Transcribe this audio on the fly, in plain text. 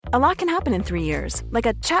A lot can happen in 3 years, like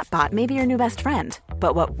a chatbot may be your new best friend.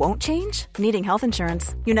 But what won't change? Needing health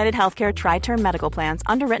insurance. United Healthcare Tri-Term Medical Plans,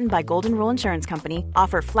 underwritten by Golden Rule Insurance Company,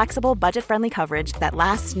 offer flexible, budget-friendly coverage that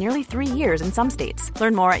lasts nearly 3 years in some states.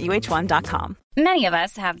 Learn more at uh1.com. Many of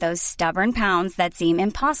us have those stubborn pounds that seem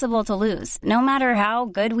impossible to lose, no matter how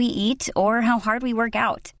good we eat or how hard we work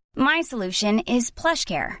out. My solution is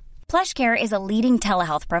PlushCare. PlushCare is a leading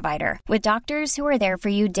telehealth provider with doctors who are there for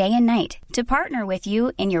you day and night to partner with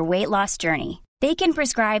you in your weight loss journey. They can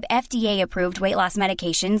prescribe FDA-approved weight loss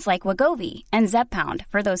medications like Wegovy and Zepbound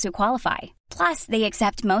for those who qualify. Plus, they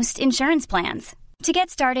accept most insurance plans. To get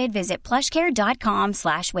started, visit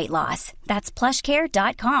plushcare.com/weightloss. That's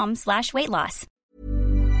plushcare.com/weightloss.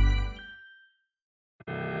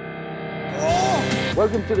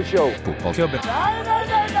 Welcome to the show. Voetbalclub.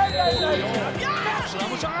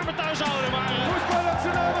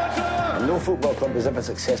 No football club is ever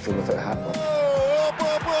successful without a hat.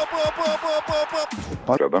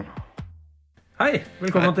 Hei,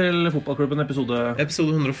 velkommen til Fotballklubben episode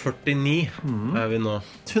 149 er vi nå.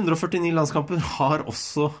 149 landskamper har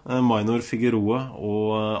også Minor Figueroa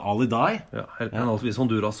og Ali Dai. Ja, henholdsvis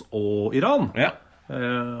Honduras og Iran. Ja.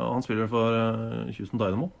 Han spiller for Houston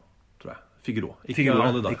Dynamo, tror jeg. Figueroa, ikke Figueroa,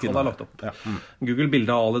 Ali Dai. ikke Han er lagt opp. Ja. Google bildet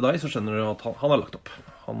av Ali Dai, så skjønner du at han er lagt opp.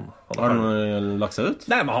 Han Har han lagt seg ut?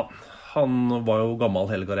 Nei, men han var jo gammel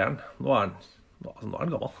hele karrieren. Nå er han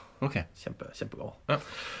gammel. Ok. Kjempegammel. Ja.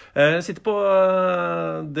 Sitter på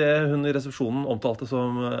det hun i resepsjonen omtalte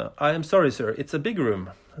som I am sorry, sir, it's a big room.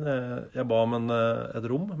 Jeg ba om et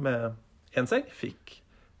rom med en seng. Fikk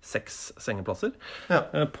 6 sengeplasser. Ja.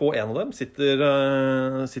 På en av dem sitter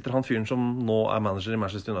han fyren som nå er manager i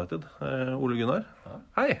Manchester United, Ole Gunnar.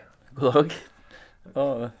 Hei. God dag.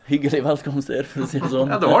 Ja, hyggelig velkomst der, for å si det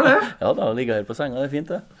sånn. Ja, det var det. Ja, da ligger jeg her på senga, det er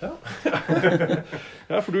fint det.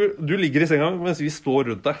 Ja, for du ligger i senga mens vi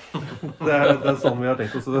står rundt deg. Det er sånn vi har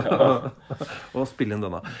tenkt oss å spille inn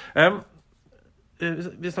denne.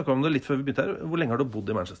 Vi snakket om det litt før vi begynte her. Hvor lenge har du bodd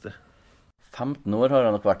i Manchester? 15 år har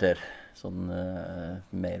jeg nok vært her. Sånn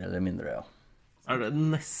mer eller mindre, ja. Er det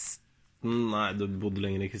nesten... Nei, du bodde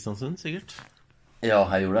lenger i Kristiansund, sikkert? Ja,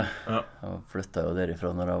 jeg gjorde det. Ja. Jeg flyttet jo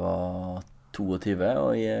derifra når jeg var 22,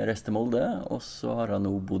 og jeg reiste til Molde. Og så har jeg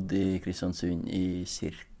nå bodd i Kristiansund i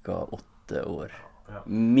ca. 8 år.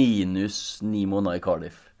 Minus 9 måneder i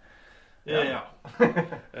Cardiff. Ja.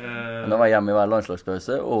 Men da var jeg hjemme i hver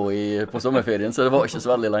landslagspause og på sommerferien, så det var ikke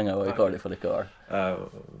så veldig lenge jeg var i Cardiff allikevel.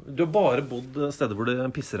 Du har bare bodd steder hvor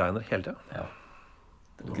det pisseregner hele tiden. Ja.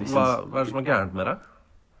 Hva er det som er gærent med deg?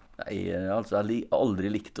 Jeg har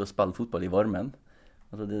aldri likt å spille fotball i varmen.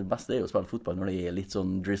 Altså, det beste er jo å spille fotball når det er litt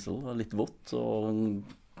sånn drizzle og litt vått. Og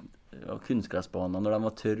kunstgressbaner, når de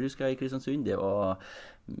var tørre, husker jeg, i Kristiansund, det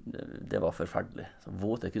var forferdelig. Så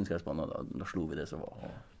våte kunstgressbaner, da slo vi det som var.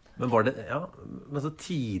 Men var det, men så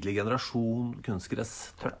tidlig generasjon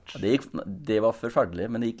kunstgress tørt? Det var forferdelig,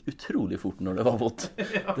 men det gikk utrolig fort når det var vått.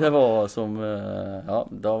 Det var som,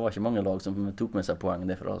 da var ikke mange lag som tok med seg poeng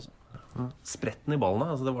derfra, altså. Spretten i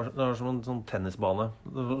ballene, altså det var som en sånn tennisbane.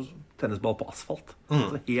 Tennisball på asfalt.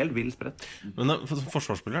 Altså helt vill sprett. Men for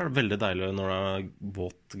forsvarsspiller er det veldig deilig når det er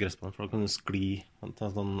våt gressbane, for da kan du skli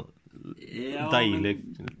sånn deilig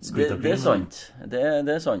sklitakling. Det er sant.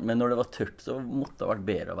 Det er sant, men når det var tørt så måtte det ha vært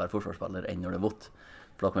bedre å være forsvarsspiller enn når det er vått.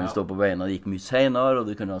 For da kan du stå på beina, det gikk mye senere, og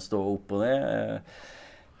du kunne stå opp på det.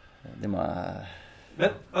 Det må jeg...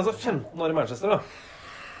 Men altså 15 år i Manchester da.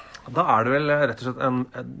 Da er det vel rett og slett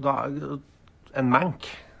en mank.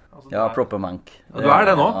 Altså, ja, proper mank. Og du er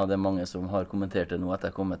det nå? Ja, det er mange som har kommentert det nå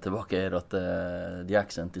etter jeg har kommet tilbake her, at the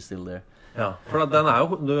accent is still there. Ja, for den er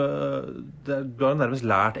jo, du har nærmest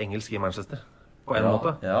lært engelsk i Manchester, på en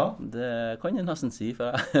måte. Ja, det kan jeg nesten si,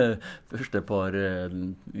 for første par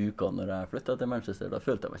uker når jeg flyttet til Manchester, da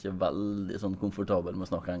følte jeg meg ikke veldig sånn komfortabel med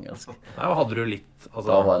å snakke engelsk. Nei, hva hadde du litt? Altså,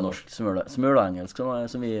 da var jeg norsk smøla-engelsk,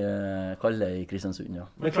 som vi kaller det i Kristiansund, ja.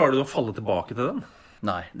 Men klarer du å falle tilbake til den?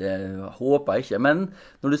 Nei, det håper jeg ikke, men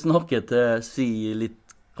når du snakker til, si litt,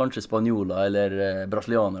 kanskje spanjoler eller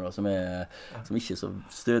brasilianere som ikke er så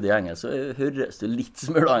stødig i engelsk, så høres du litt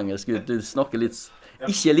smøla-engelsk ut. Du snakker litt,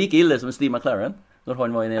 ikke like ille som Steve McLaren når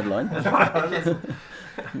han var i Nederland.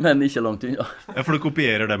 Men ikke langt unna. Ja, for du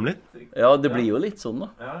kopierer dem litt? Ja, det blir jo litt sånn da.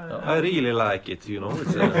 I really like it, you know.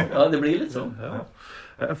 Ja, det blir litt sånn. Ja.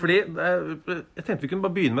 Fordi jeg tenkte vi kunne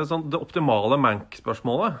bare begynne med sånn, det optimale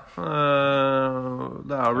Mank-spørsmålet.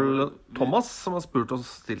 Det vel Thomas som har stilt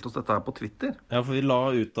oss dette her på Twitter. Ja, for vi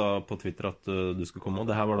la ut da på Twitter at du skulle komme, og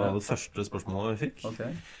det her var da det første spørsmålet vi fikk.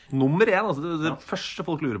 Okay. Nummer 1, altså det første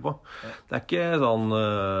folk lurer på. Det ikke sånn,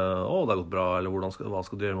 det har gått bra, eller hva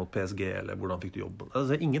skal du gjøre mot PSG, eller hvordan fikk du jobb?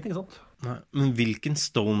 Det ingenting sånt. Nei, men hvilken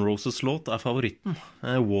Stone Roses-låt favoritten?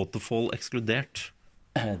 Waterfall ekskludert.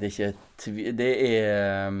 Det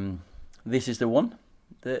This Is The One.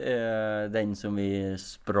 Det den som vi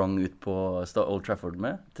sprang ut på Old Trafford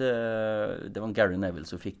med. Det var Gary Neville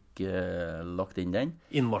som fikk lagt inn den.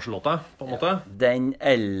 Innmarsjlåta, på en måte. Den,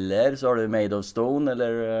 eller så har du Made of Stone,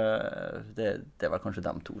 eller det var kanskje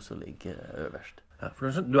de to som ligger øverst. Ja,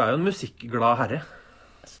 for du jo en musikkglad herre.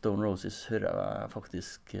 Stone Roses hører jeg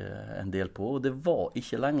faktisk en del på, og det var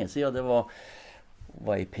ikke lenge siden det var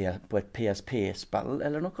på et PSP-spill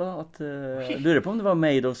eller noe. Jeg lurer på om det var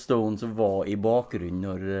Made of Stone som var i bakgrunnen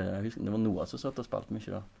når jeg husker, det var Noah som satt og spilte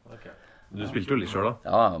mye da. Okay. Du spilte jo litt selv da.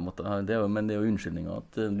 Ja, men det er jo unnskyldninger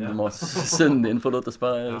at du må sønnen din få lov til å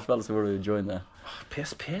spille, så får du joine.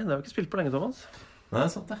 PSP, det har vi ikke spilt på lenge, Thomas. Nei,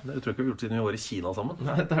 sant det. Det tror jeg ikke vi har gjort siden vi var i Kina sammen.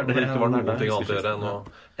 Nei, det det ikke var noen ting annet å gjøre enn å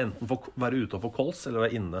enten være ute og få kols, eller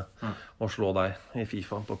være inne og slå deg i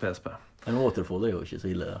FIFA på PSP. Men Waterfall jo ikke så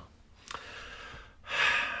ille, da.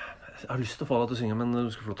 Jeg har lyst til å få deg til å synge, men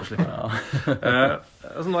du skal få lov til å slippe.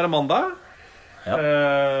 Altså, nå det mandag. Ja.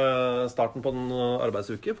 Starten på en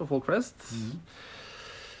arbeidsuke for folk flest.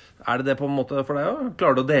 Det på en måte for deg også?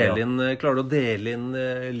 Klarer du å dele inn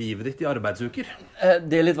livet ditt i arbeidsuker?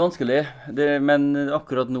 Det litt vanskelig, men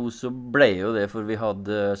akkurat nå så ble jo det, for vi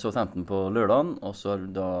hadde Southampton på lørdagen, og så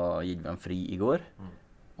da gitt vi en fri i går.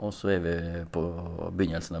 Og så vi på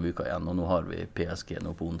begynnelsen av uka igjen, og nå har vi PSG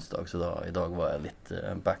nå på onsdag, så i dag var jeg litt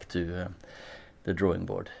back to the drawing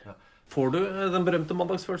board. Ja. Får du den berømte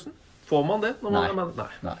mandagsfølelsen? Får man det?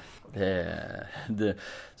 Nei. Det,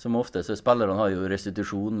 som ofte, så spillerne har jo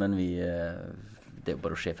restitusjon, men det jo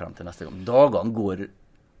bare å se frem til neste gang. Dagene går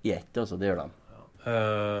i ett, altså, det gjør de.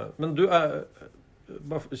 Men du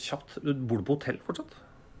bare kjapt, bor du på hotell fortsatt?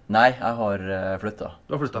 Nei, jeg har flyttet.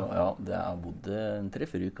 Du har flyttet? Ja, jeg har bodd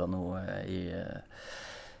 3-4 uker nå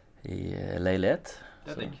i leilighet.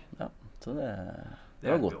 Det digg. Ja, så det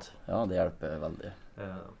var godt. Ja, det hjelper veldig.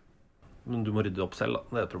 Men du må rydde opp selv, da.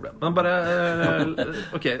 Det et problem. Men bare,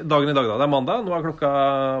 ok, dagen i dag da. Det mandag. Nå klokka,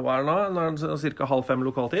 hva det nå? Nå det cirka 4:30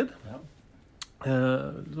 lokaltid. Ja.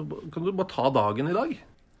 Kan du bare ta dagen i dag?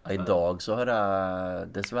 I dag så har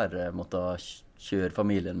jeg dessverre måttet kjøre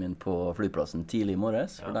familien min på flyplassen tidlig i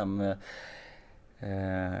morges, for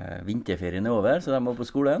vinterferien over, så de var på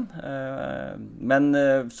skolen. Men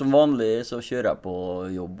som vanlig så kjører jeg på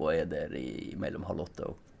jobb og der mellom 7:30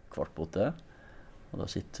 og 7:15. Og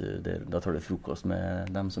da tar du frokost med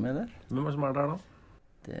dem som der. Hvem som der da?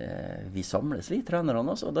 Vi samles litt, trenerne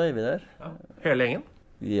også, og da vi der. Ja. Hele gjengen?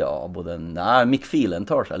 Ja, Mick Phelan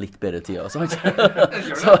tar seg litt bedre tid, så han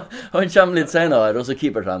kommer litt senere, og så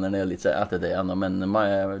keepertreneren litt etter det igjen. Men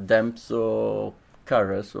Demps og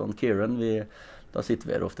Karras og Kieran, da sitter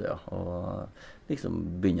vi her ofte, ja, og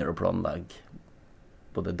liksom begynner å planlegge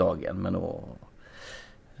både dagen, men også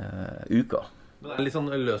uka. Det litt sånn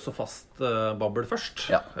løs og fast babbel først?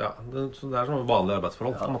 Ja. Det som vanlig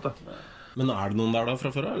arbeidsforhold, på en måte. Men det noen der da fra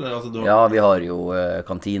før? Eller, altså, Ja, vi har jo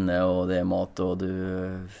kantine, og det mat, og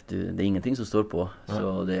det ingenting som står på.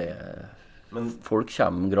 Så men folk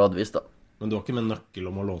kommer gradvis, da. Men du har ikke med nøkkel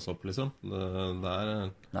om å låse opp, liksom?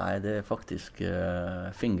 Nei, det faktisk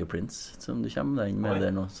fingerprints som du kommer deg inn med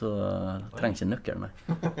der nå, så trenger ikke nøkkelen, nei.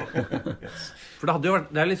 Yes. For det hadde jo vært,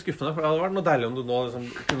 det litt skuffende, for det hadde vært noe deilig om du nå liksom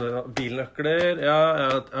kunne ha bilnøkler,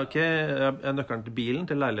 ok, nøkkelen til bilen,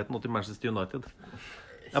 til leiligheten og til Manchester United.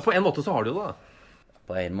 Ja, på en måte så har du jo det da.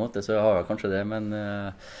 På en måte så har jeg kanskje det, men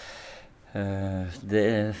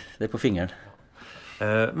det på fingeren.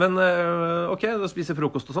 Men ok, du spiser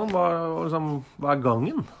frokost og sånn. Hva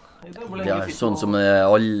gangen? Det sånn som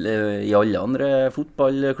i alle andre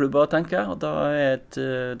fotballklubber, tenker jeg. Og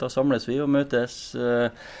da samles vi og møtes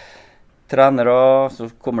trenere, så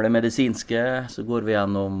kommer det medisinske, så går vi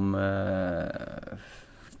gjennom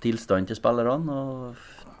tilstand til spillerne, og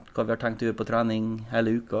hva vi har tenkt å gjøre på trening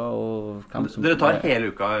hele uka. Og dere tar hele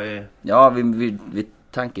uka i... Ja, vi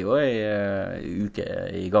tenker jo en uke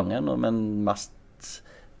i gangen, men mest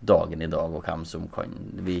dagen i dag, og hvem som kan...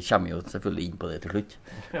 Vi kommer jo selvfølgelig inn på det til slutt.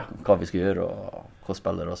 Ja. Hva vi skal gjøre, og hva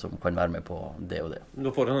spillere som kan være med på det og det.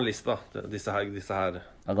 Du får en liste da, disse her. Det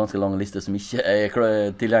er en ganske lang liste som ikke er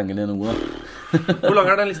tilgjengelig nå. Hvor lang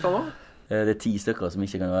den lista nå? Det 10 stykker som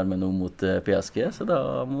ikke kan være med nå mot PSG, så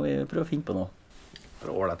da må vi prøve å finne på noe. Det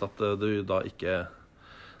ålreit at du da ikke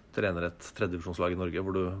trener et tredjedivisjonslag i Norge,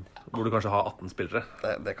 hvor du kanskje har 18 spillere.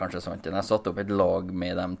 Det er kanskje sant. Jeg satte opp et lag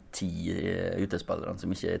med de 10 utespillerne som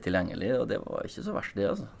ikke er tilgjengelige, og det var ikke så verst det,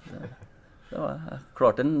 altså. Det var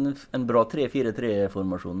klart en bra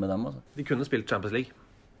 3-4-3-formasjon med dem, altså. De kunne spilt Champions League.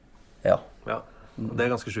 Ja. Det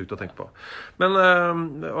er ganske sjukt å tenke på. Men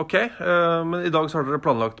ok, men i dag så har dere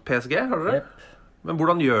planlagt PSG, har dere? Yep. Men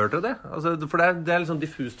hvordan gjør dere det? Altså, for det er litt sånn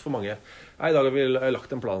diffust for mange. I dag har vi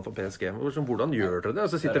lagt en plan for PSG. Hvordan gjør dere det?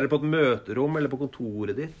 Altså, sitter dere på et møterom eller på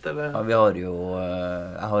kontoret ditt? Eller? Ja, vi har jo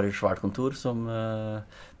jeg har et svært kontor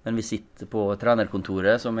men vi sitter på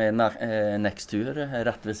trenerkontoret som er next to,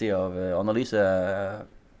 rett ved siden av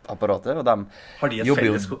analyseapparatet, og de har de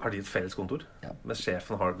et felles kontor? Ja. Mens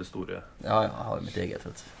sjefen har det store? Ja, jeg har mitt eget,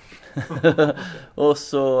 vet du. Og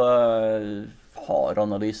så har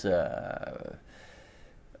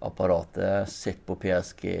analyseapparatet sett på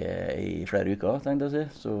PSG i flere uker, tenkte jeg å si.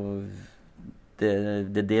 Så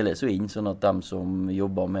det deles jo inn, sånn at de som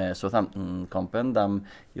jobber med Southampton-kampen, de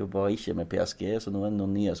jobber ikke med PSG, så nå er det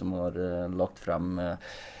noen nye som har lagt frem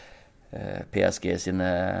PSG sine,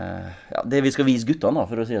 det vi skal vise guttene,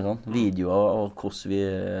 for å si det sånn, videoer og hvordan vi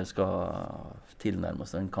skal tilnærme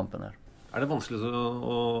oss den kampen her. Er det vanskelig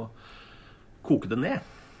å koke det ned?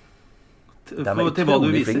 De er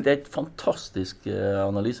utrolig flinke. Det er et fantastisk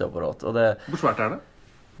analyseapparat. Hvor svært er det?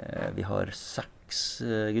 Vi har 6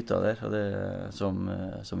 gutter der som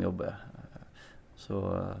jobber.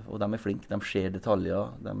 Og de er flinke. De ser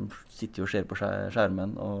detaljer. De sitter og ser på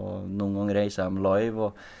skjermen, og noen ganger reiser de live.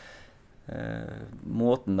 Og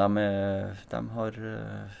måten de har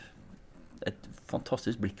et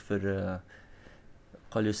fantastisk blikk for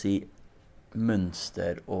kan du si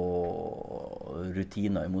mønster og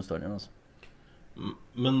rutiner i motstanderen, altså.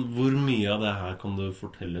 Men hvor mye av det her kan du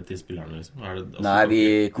fortelle til spillerne, liksom? Nei,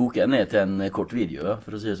 vi koker ned til en kort video,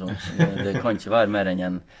 for å si det sånn. Det kan ikke være mer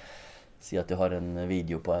enn si at du har en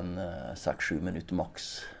video på en 6-7 minutter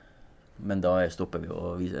maks. Men da stopper vi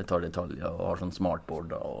og tar detaljer og har sånn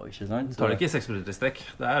smartboard og, ikke sant? Tar det ikke 6 minutter i strekk?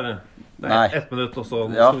 Det er 1 minutt, og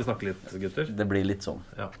så skal vi snakke litt, gutter. Det blir litt sånn.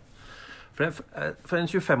 Ja. For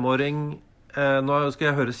en 25-åring nå skal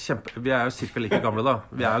jeg høres vi er jo cirka like gamle da.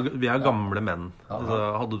 Vi er gamle menn.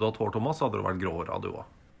 Altså, hadde du hatt hår, Thomas, så hadde du vært gråhåret, du også.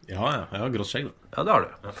 Ja, jeg har grått skjegg da. Ja, det har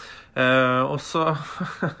du. Og så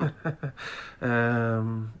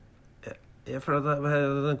jeg føler at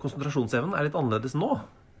den konsentrasjonsevnen er litt annerledes nå.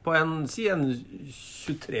 På en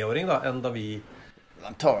 23-åring da, enn da vi...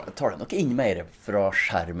 De tar det nok inn mer fra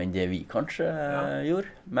skjerm enn det vi kanskje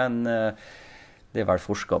gjorde. Men... det er vel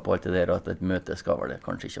forsket på alt det der, at et møte skal vel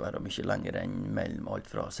kanskje ikke være mye lenger enn mellom alt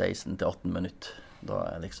fra 16 til 18 minutter. Da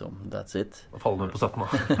er liksom, that's it. Da faller vi på 17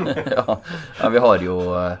 da. ja, vi har jo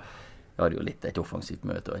litt et offensivt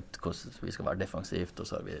møte, og hvordan vi skal være defensivt, og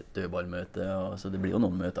så har vi et dødballmøte, så det blir jo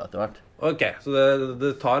noen møter etter hvert. Ok, så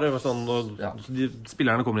det tar sånn,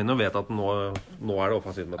 spillerne kommer inn og vet at nå er det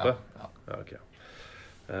offensivt møte? Ja, ok.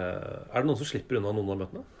 Er det noen som slipper unna noen av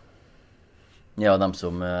møtene? Ja, de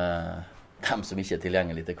som ikke er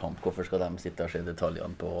tilgjengelig til kamp, hvorfor skal de sitte og se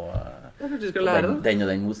detaljene på den og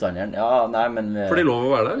den motstanderen? Ja, nei, men... Får de lov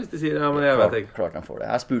å være der hvis de sier, ja, men jeg vet ikke. Klart de får det.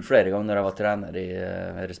 Jeg har spurt flere ganger når jeg var trener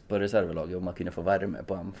på reservelaget om jeg kunne få være med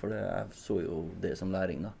på dem, for jeg så jo det som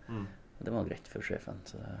læring da. Det var greit for sjefen.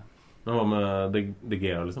 Så. Men hva med De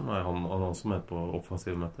Gea, liksom? Er han også med på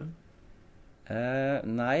offensive møter?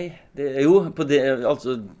 Nei,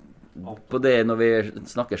 på det når vi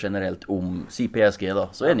snakker generelt om PSG da,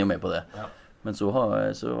 så er han jo med på det. Ja. Men så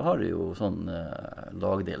har du jo sånn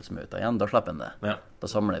lagdelsmøter igjen, da slipper han det. Ja. Da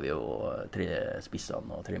samler vi jo 3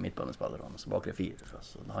 spissene og 3 midtbanespillerne, så bakre 4.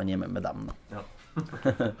 Så han er med dem da. Ja.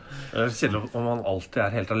 Det er kjedelig om han alltid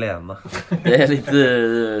er helt alene. Det er litt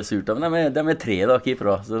surt, men de er 3 da,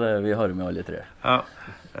 keepere, så vi har jo med alle 3. Ja,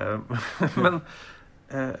 men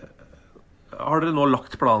har dere nå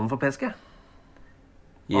lagt planen for PSG?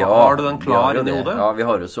 Ja, har du den klar inn i hodet? Ja, vi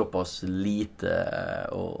har jo såpass lite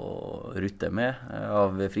å rutte med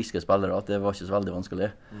av friske spillere at det var ikke så veldig vanskelig.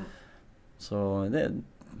 Så det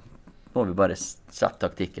må vi bare sette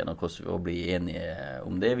taktikken og bli enige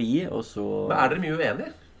om det, vi. Og så... Men er dere mye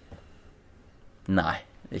uenige? Nei,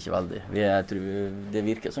 ikke veldig. Jeg tror det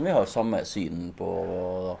virker som vi har samme syn på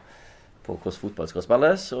hvordan fotball skal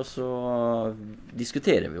spilles, og så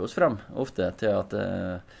diskuterer vi oss frem ofte til at...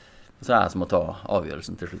 Så er jeg som må ta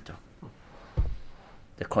avgjørelsen til slutt, ja.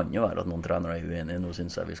 Det kan jo være at noen trenere er uenige. Nå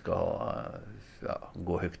synes jeg vi skal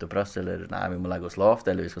gå høyt og presse, eller nei, vi må legge oss lavt,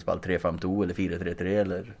 eller vi skal spille 3-5-2, eller 4-3-3,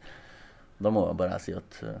 eller... Da må jeg bare si at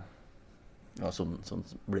sånn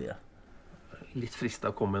blir det. litt fristet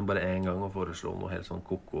å komme inn bare en gang og foreslå noe helt sånn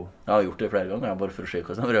koko? Jeg har gjort det flere ganger, bare for å se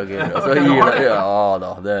hvordan de reagerer. Og så gir det, ja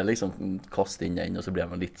da, det er liksom kast inn den, og så blir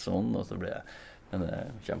man litt sånn, og så blir det... Men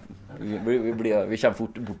vi kommer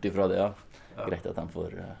fort bort ifra det, ja. Greit at de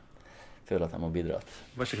får føle at de har bidratt.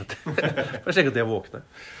 Bare sjekk at de er våkne.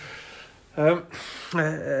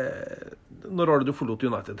 Når var det du forlot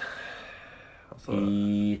United? Altså... I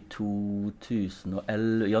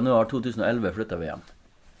 2011, januar 2011 flyttet vi hjem.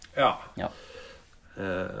 Ja.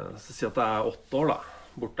 Så si at det er 8 år da,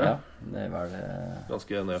 borte. Ja, det er vel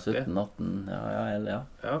ganske nøyaktig. 17-18, ja.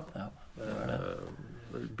 Det var det.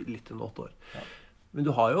 Litt under 8 år. Ja. Men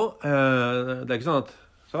du har jo, det er ikke sånn at,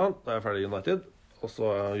 sånn, da er jeg ferdig i United, og så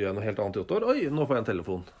gjør jeg noe helt annet i 8 år. Oi, nå får jeg en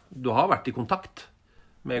telefon. Du har vært i kontakt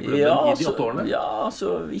med klubben i de 8 årene? Ja,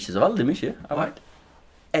 så ikke så veldig mye. Jeg har vært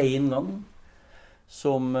en gang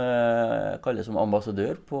som kalles som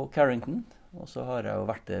ambassadør på Carrington. Og så har jeg jo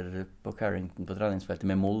vært der på Carrington på treningsfeltet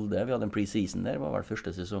med Molde. Vi hadde en pre-season der, det var vel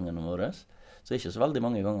første sesongen vår. Så ikke så veldig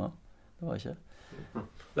mange ganger. Det var ikke.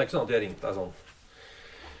 Det er ikke sånn at de har ringt deg sånn.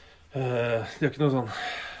 Det er ikke noe sånn.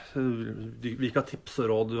 Hvilke tips og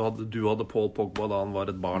råd du hadde Paul Pogba da han var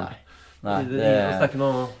et barn? Nei, det er ikke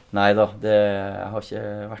noe... Nei da, jeg har ikke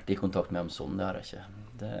vært i kontakt med ham sånn, det har jeg ikke.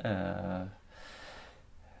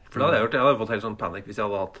 For da hadde jeg gjort det, jeg hadde fått helt sånn panikk hvis jeg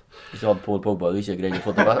hadde hatt... Hvis du hadde Paul Pogba og du ikke greide å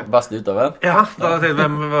få det beste ut av ham? Ja, da hadde jeg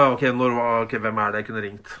tenkt, hvem er det jeg kunne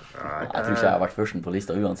ringt? Jeg tror ikke jeg har vært førsten på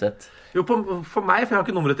lista uansett. Jo, for meg, for jeg har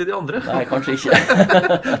ikke nummeret til de andre. Nei, kanskje ikke.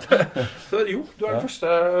 Så jo, du er den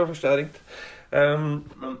første jeg har ringt. Men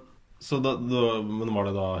var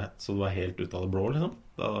det da så du var helt ute av det blå, liksom?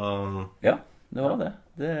 Ja, det var det.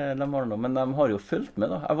 De var noe, men de har jo fulgt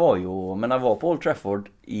med da. Men jeg var på Old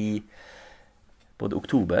Trafford i både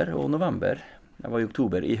oktober og november. Jeg var i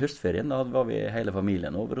oktober i høstferien, da var vi hele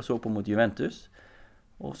familien over og så på mot Juventus.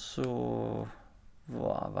 Og så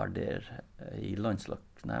var jeg der i landslag.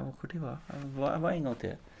 Nei, hvor var jeg? Jeg var en gang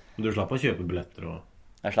til. Du slapp å kjøpe billetter og...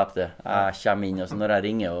 Jeg slapp det. Jeg kommer inn, og så når jeg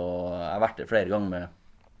ringer, og jeg har vært der flere ganger med...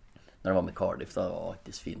 Når jeg var med Cardiff, da var det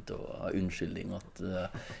alltid fint å ha unnskyldning at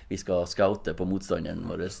vi skal scoute på motstanderen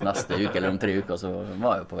vår neste uke eller om 3 uker, så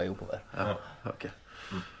var jeg jo på vei oppover. Ja, ok.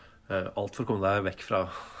 Alt for å komme deg vekk fra...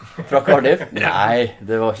 Fra Cardiff? Nei,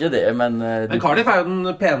 det var ikke det, men... Men Cardiff er jo den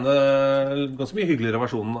pene, ganske mye hyggeligere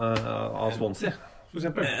versjonen av Swansea, for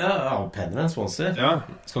eksempel. Ja, penere enn Swansea. Ja.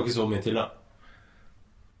 Skal ikke så mye til, da.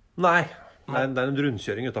 Nei, det er en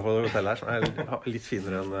rundkjøring utenfor hotellet her som er litt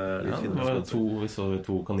finere enn Swansea. Vi så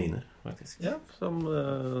 2 kaniner, faktisk. Ja, som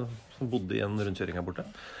bodde i en rundkjøring her borte.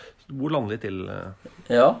 Så du bor landlig til...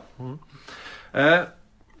 Ja.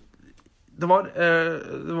 Det var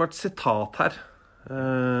et sitat her.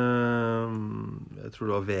 Jeg tror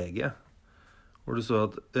det var VG, hvor du så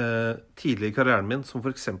at tidlig i karrieren min, som for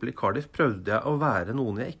eksempel i Cardiff, prøvde jeg å være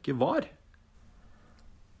noen jeg ikke var.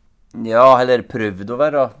 Ja, eller prøvde å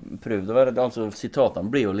være. Altså, sitatene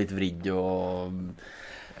blir jo litt vridd og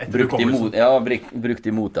brukt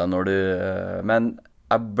imot deg når du... Men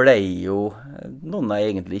jeg ble jo noen jeg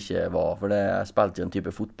egentlig ikke var, for jeg spilte jo en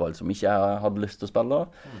type fotball som ikke jeg hadde lyst til å spille.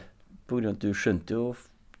 På grunn av at du skjønte jo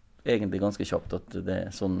egentlig ganske kjapt at det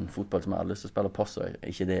er sånn fotball som jeg hadde lyst til å spille passer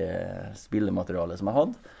ikke det spillematerialet som jeg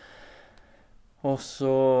hadde. Og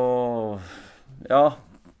så... Ja...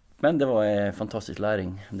 Men det var en fantastisk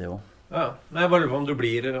læring, det også. Ja, men jeg bare lurer på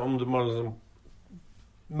om du må liksom...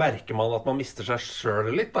 Merker man at man mister seg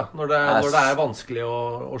selv litt da, når det er vanskelig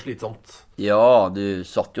og slitsomt? Ja, du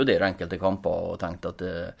satt jo der enkelte kamper og tenkte at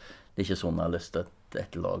det er ikke sånn jeg har lyst til at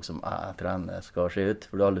et lag som jeg trener skal se ut.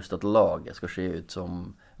 For du har lyst til at laget skal se ut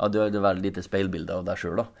som... Ja, det er veldig lite speilbilde av deg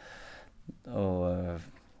selv da. Og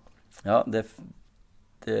ja, det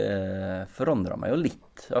forandret meg jo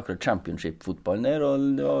litt, akkurat championship-fotballen der, og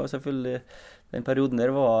det var selvfølgelig, den perioden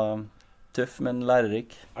der var tøff, men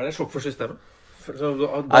lærerik. Er det sjokk for systemet?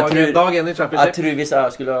 Dag 1 i championship? Jeg tror hvis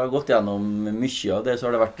jeg skulle ha gått gjennom mye av det, så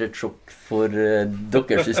har det vært et sjokk for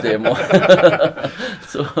deres system også.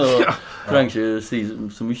 Så trenger ikke si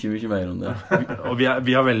så mye mer om det. Og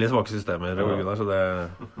vi har veldig svake systemer, Gunnar, så det...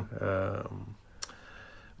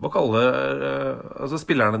 Hva kaller... Altså,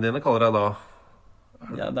 spillerne dine kaller deg da...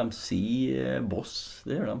 Ja, de sier boss.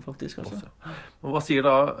 Det gjør de faktisk, altså. Og hva sier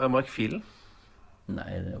da Mark Phelan?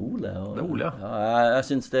 Nei, det er Ole. Det er Ole, ja. Ja, jeg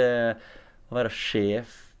synes det å være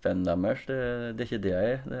sjefen deres, det er ikke det jeg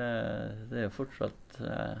er. Det er jo fortsatt...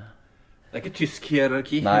 Det er ikke tysk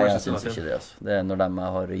hierarki? Nei, jeg synes ikke det, altså. Det er når de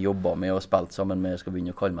har jobbet med og spilt sammen med, skal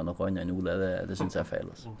begynne å kalle meg noe annet enn Ole. Det synes jeg er feil,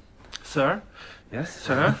 altså. Sir? Yes,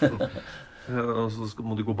 sir. Og så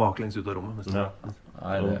må du gå baklengs ut av rommet. Ja.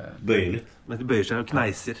 Nei, Bøye litt. Mens de bøyer seg og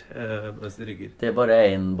kneiser mens de rygger. det er bare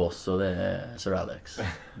én boss, og det er Sir Alex.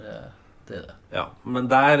 Det er det. Ja, men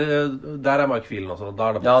der er Mike Phelan også. Da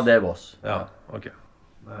er det boss. Ja, det er boss. Ja, ok.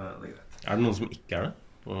 Det er greit. Er det noen som ikke er det?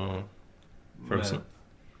 Ferguson?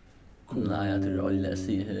 Nei, jeg tror alle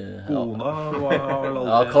sier Kona var vel aldri...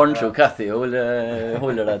 Ja, kanskje Cathy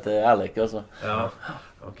holder det til Alec, altså. Ja,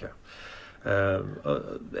 ok.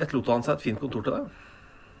 Etterlot han seg et fint kontor til deg?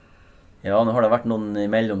 Ja, nå har det vært noen i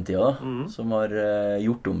mellomtida da, som har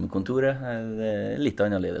gjort om kontoret. Det er litt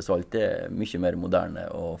annerledes. Alt er mye mer moderne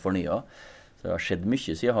og fornyet. Så det har skjedd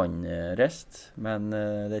mye siden han reist, men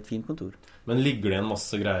det er et fint kontor. Men ligger det en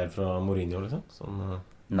masse greier fra Mourinho, liksom? Sånn,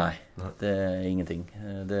 Nei, det er ingenting.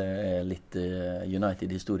 Det er litt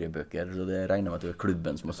United-historiebøker, så det regner med at det er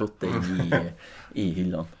klubben som har sittet i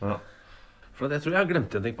hyllene. Ja. For jeg tror jeg har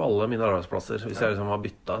glemt en ting på alle mine arbeidsplasser. Hvis jeg liksom har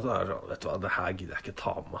byttet, så er det sånn, vet du hva, det her gidder jeg ikke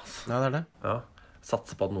ta med, ass. Ja, det er det. Ja.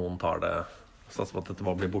 Satser på at noen tar det. Satser på at dette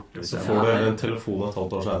bare blir borte. Så får du en telefon et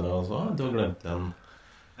halvt år senere, og så du har glemt en...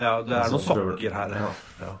 Ja, det er noen sokker her.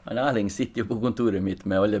 Ja. Erling sitter jo på kontoret mitt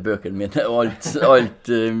med alle bøkene mine, og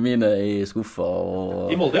alt mine i skuffa. Og...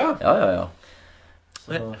 I Molde, ja? Ja.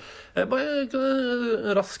 Så... Bare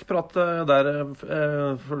rask prat der,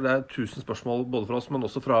 for det er 1000 spørsmål både fra oss, men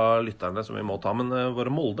også fra lytterne som vi må ta. Men våre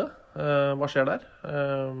Molde, hva skjer der?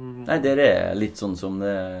 Nei, det er litt sånn som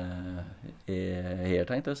det er her,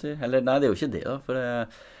 tenkte jeg å si. Eller, nei, det er jo ikke det da, for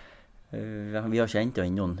vi har ikke hentet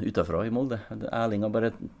inn noen utenfra i Molde. Erling har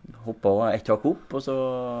bare hoppet et tak opp, og så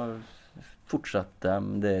fortsetter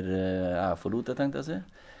de der jeg forlot det, tenkte jeg å si.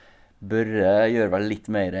 Børre gjør vel litt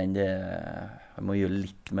mer enn det. Han må gjøre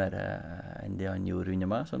litt mer enn det han gjorde under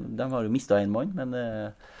meg. Så de har jo mistet en mann, men...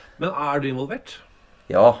 Men er du involvert?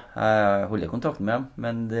 Ja, jeg holder kontakten med dem,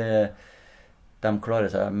 men de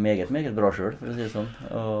klarer seg meget, meget bra selv, for å si det sånn.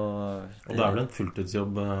 Og det er vel en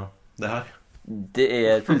fulltidsjobb, det her? Det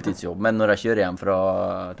er fulltidsjobb, men når jeg kjører hjem fra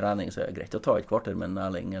trening, så er det greit å ta et kvarter med en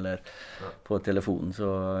Erling, eller på telefonen, så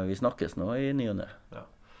vi snakkes nå i ny og ne. Ja.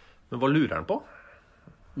 Men hva lurer han på?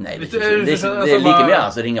 Nei, det er like mye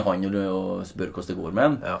så ringer han og spør hvordan det går med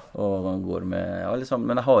han. Ja. Og han går med alle sammen.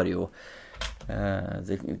 Men jeg har jo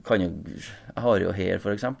jeg har jo her,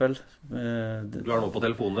 for eksempel. Du har noe på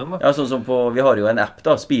telefonen din, da? Ja, sånn som vi har jo en app,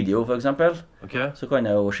 da, Speedio, for eksempel. Okay. Så kan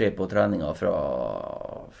jeg jo se på treninger fra...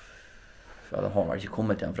 Ja, de har vel ikke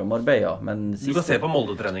kommet igjen fra Marbella, men... Du kan se på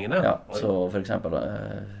Molde-treningene? Ja, så for eksempel,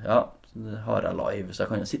 ja, har jeg live, så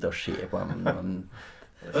jeg kan jo sitte og se på dem,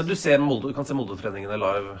 Du kan se Molde-treningene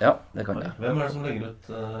live? Ja, det kan jeg. Hvem er det som legger ut?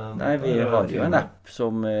 Nei, vi har jo en app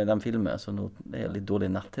som de filmer, så nå er det litt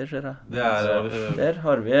dårlig nett her, ser jeg. Der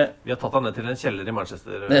har vi... Vi har tatt han ned til en kjeller i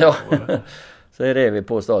Manchester. Ja, så her er vi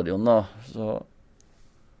på stadion da, så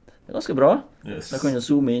det er ganske bra. Yes. Jeg kan jo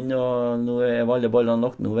zoome inn, og nå er alle ballene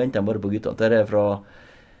lagt, nå venter jeg bare på gutta. Det er fra...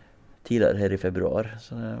 tidligere her i februar.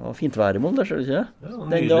 Så det var fint vær i Molde, ser du ikke? Ja,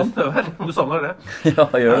 nydelig snøvær. Du savner det. Ja,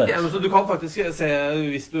 jeg gjør det. Okay, så du kan faktisk se,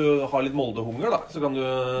 hvis du har litt Molde-hunger, da, så kan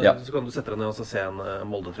du sette deg ned og se en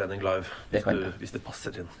Molde-trening live, hvis det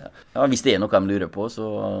passer inn. Ja, hvis det er noe de lurer på, så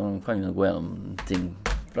kan vi gå gjennom ting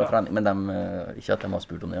fra trening, men ikke at de har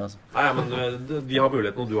spurt om det, altså. Nei, men de har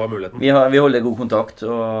muligheten, og du har muligheten. Vi holder god kontakt,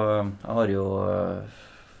 og jeg har jo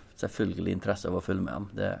selvfølgelig interesse av å følge med dem.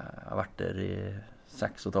 Jeg har vært der i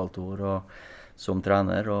 6,5 år og som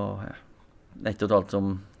trener, og 1,5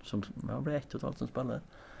 som ble 1,5 som spiller.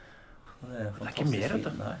 Det er ikke mer, vet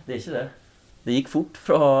du. Nei, det er ikke det. Det gikk fort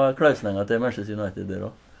fra Klausenenga til Manchester United der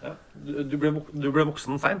også. Ja. Du ble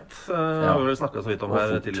voksen sent, har vi snakket så vidt om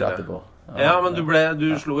her tidligere. Ja, men du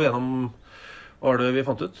slo gjennom, hva var det vi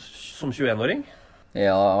fant ut, som 21-åring?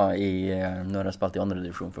 Ja, når jeg spilte i andre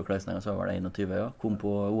divisjon for Klausenenga, så var det 21, ja. Kom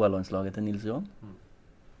på OL-landslaget til Nils Johan.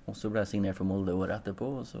 Og så ble jeg signert for Molde året etterpå,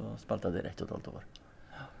 og så spilte jeg der 1,5 år.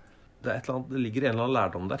 Det ligger en eller annen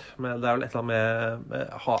lærdom der. Men det er vel et eller annet med...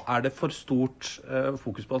 Er det for stort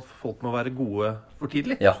fokus på at folk må være gode for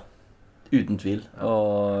tidlig? Ja, uten tvil.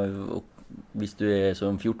 Og hvis du er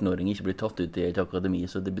som 14-åring ikke blir tatt ut i et akademi,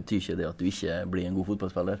 så det betyr ikke det at du ikke blir en god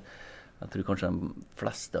fotballspiller. Jeg tror kanskje de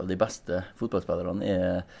fleste av de beste fotballspillerne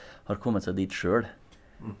har kommet seg dit selv.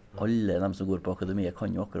 Alle de som går på akademiet kan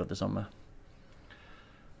jo akkurat det samme.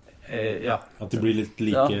 Ja. At det blir litt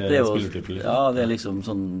like spillertyper. Ja, det er liksom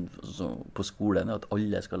sånn på skolen at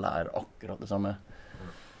alle skal lære akkurat det samme.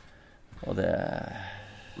 Og det...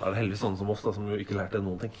 Da er det heldigvis sånne som oss da, som jo ikke lærte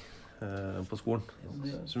noen ting på skolen.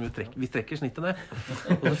 Som vi trekker snittet ned.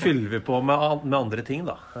 Og så fyller vi på med andre ting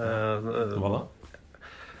da. Hva da?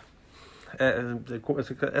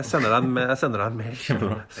 Jeg sender deg en mail.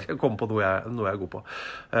 Skal jeg komme på noe jeg er god på.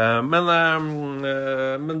 Men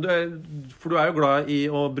for du er jo glad i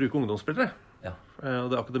å bruke ungdomsspillere. Ja.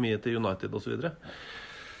 Det er akademiet til United og så videre.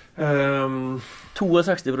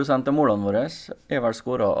 62% av målene våre er vel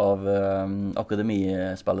skåret av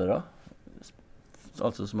akademispillere.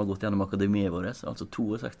 Altså som har gått gjennom akademiet vårt. Altså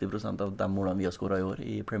 62% av de målene vi har skåret i år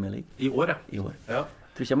i Premier League. I år, I år. Ja.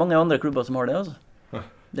 Jeg tror ikke mange andre klubber som har det, altså.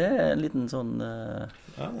 Det er en liten sånn Ja,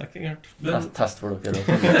 det er ikke gærent. test for dere.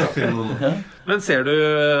 Men ser du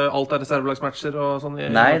alt av reservelagsmatcher og sånn?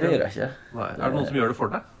 Nei, det gjør jeg ikke. Nei. Er det noen som gjør det for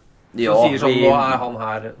deg? Ja, Som sier sånn, nå er han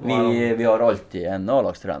her. Vi har alltid en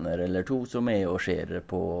A-lagstrener eller to som er og ser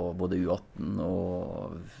på både U18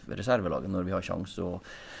 og reservelaget når vi har sjanse, og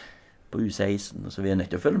på U16, så vi er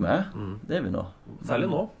nødt til å følge med. Det er vi nå. Særlig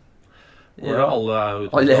nå. Hvor Ja. alle er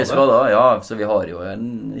ute. Alle er skadet, ja. Så vi har jo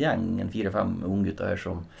en gjeng, 4-5 unggutter her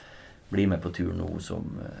som blir med på tur nå, som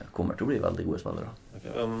kommer til å bli veldig gode spillere.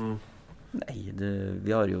 Okay, Nei,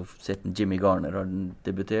 vi har jo sett Jimmy Garner har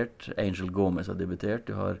debutert, Angel Gomez har debutert,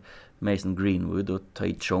 du har Mason Greenwood og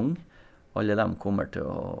Tai Chong. Alle dem kommer til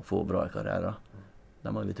å få bra karriere.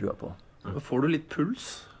 Dem har vi trua på. Får du litt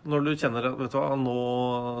puls når du kjenner at, vet du hva,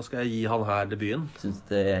 nå skal jeg gi han her debuten? Jeg synes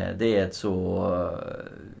det er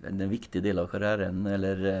en viktig del av karrieren,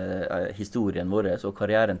 eller historien vår, så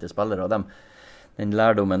karrieren til spillere. Den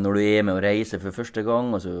lærdommen når du er med å reise for første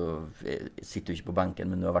gang, og så sitter du ikke på benken,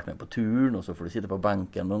 men du har vært med på turen, og så får du sitte på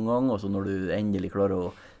benken noen gang, og så når du endelig klarer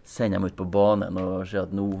å sende dem ut på banen og se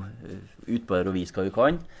at nå utbøyer og vis hva du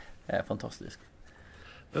kan, er fantastisk.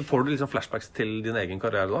 Men får du liksom flashbacks til din egen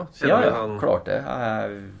karriere da? Ja, klart det.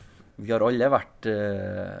 Vi har alle vært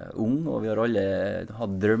unge, og vi har alle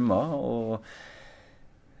hatt drømmer, og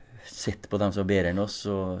sett på dem som er bedre enn oss,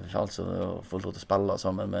 og altså fått lov til å spille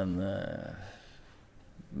sammen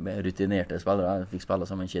med rutinerte spillere. Jeg fikk spille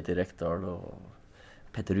sammen med Kjetil Rekdal og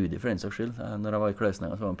Petter Rudi for den saks skyld. Når jeg var i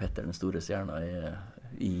Klausnenga, så var Petter den store stjerna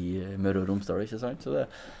i Møre og Romsdal, ikke sant? Så det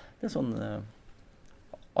er sånn...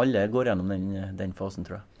 Alle går gjennom den fasen,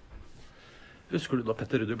 tror jeg. Husker du da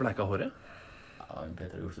Petter Rudi bleika håret? Ja,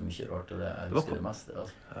 Petter har gjort så mye rart, og det husker det meste.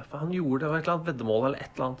 Altså. Ja, for han gjorde det var et eller annet veddemål eller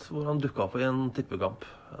et eller annet, hvor han dukket opp i en tippekamp.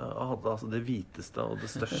 Han hadde altså det hviteste og det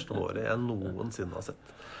største håret jeg noensinne har sett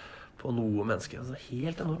på noe menneske. Altså,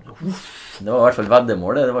 helt enormt. Det var i hvert fall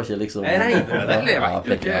veddemål, det var ikke liksom... Jeg regner med det, eller jeg vet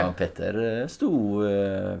jo ikke. Petter sto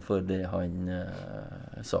for det han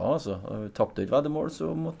sa, altså. Tappte du et veddemål, så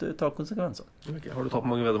måtte du ta konsekvenser. Okay. Har du tapt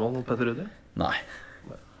mange veddemål mot Petter Rudi? Nei.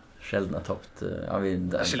 Sjelden har tapt.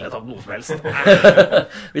 Sjelden har tapt noe som helst.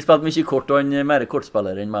 Vi spilte mye kort, og han er mer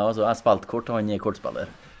kortspiller enn meg. Altså, jeg spilte kort, og han er kortspiller.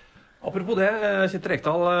 Apropos det, Kjetil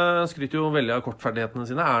Rekdal skryter jo veldig av kortferdighetene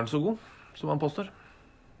sine. Er han så god, som han påstår?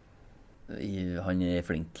 Han er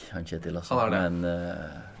flink, han Kjetil. Altså. Han er det. Men,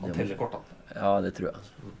 han teller kort, han. Ja, det tror jeg.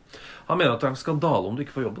 Altså. Han mener at det er en skandale om du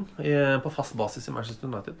ikke får jobben på fast basis i Manchester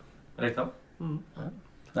United. Rekdal?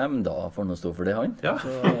 Nei, men da får han stå for det, han. Ja.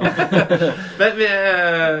 Men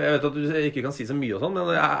jeg vet at du ikke kan si så mye og sånn, men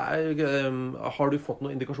har du fått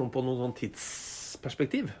noen indikasjon på noen sånn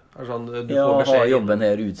tidsperspektiv? Sånn, har jobben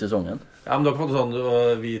her ut sesongen. Ja, men du har ikke fått sånn,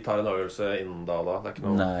 vi tar en avgjørelse innen da? Det er ikke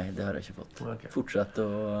noe... Nei, det har jeg ikke fått. Okay. Fortsett å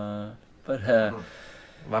bare...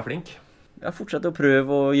 Vær flink. Ja, fortsett å prøve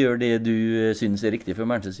å gjøre det du synes er riktig for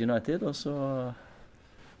Manchester United, og så...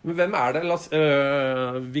 Men hvem er det?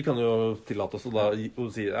 Vi kan jo tillate oss å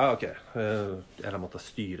si ja, ok, eller måtte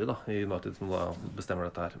styre da, i United som da bestemmer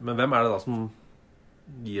dette her. Men hvem er det da som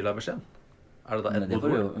gir deg beskjeden? Er det da Ed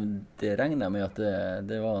Woodward? Det regner jeg med at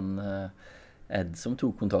det var en Ed som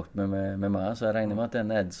tok kontakt med meg, så jeg regner med at det er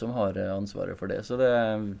en Ed som har ansvaret for det. Så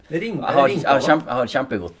jeg har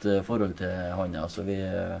kjempegodt forhold til han, altså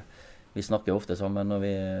vi snakker ofte sammen, og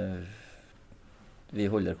vi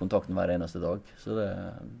holder kontakten hver eneste dag, så det...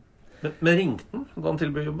 Men ringte han da han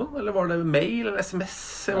tilbød jobben? Eller var det mail eller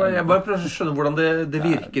sms? Jeg bare prøver å skjønne hvordan det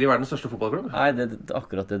virker i verdens største fotballklubb. Nei,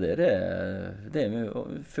 akkurat det der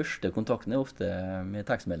første kontakten er ofte med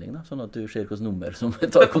tekstmelding, da, sånn at du ser hvilket nummer som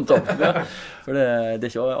tar kontakt med. For det er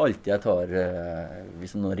ikke alltid jeg tar,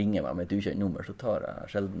 hvis noen ringer meg med et ukjent nummer, så tar jeg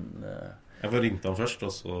sjelden... Jeg får ringt han først,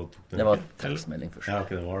 og så tok det var tekstmelding først. Ja,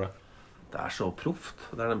 ok, det var det. Det er så proft.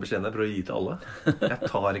 Det er den beskjeden jeg prøver å gi til alle. Jeg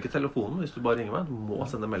tar ikke telefonen hvis du bare ringer meg. Du må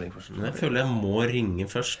sende melding først. Men jeg føler jeg må ringe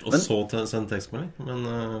først, og så sende tekstmelding.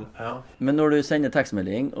 Men når du sender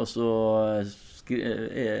tekstmelding, og så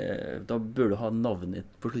da bør du ha navnet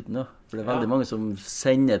på slutten da. For det er veldig mange som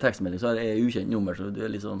sender tekstmelding, så er det ukjent nummer, så du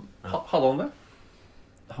er litt sånn... Hadde han det?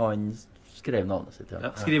 Han skrev navnet sitt,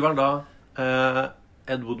 ja. Skriver han da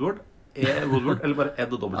Ed Woodward Woodward, eller bare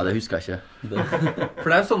Ed og dobbelt Ja, J? det husker jeg ikke. For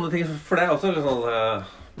det er jo sånne ting. For det er også litt sånn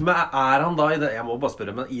men er han da i det, jeg må bare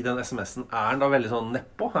spørre, men i den SMS-en er han da veldig sånn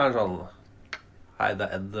nedpå? Er han sånn hei, det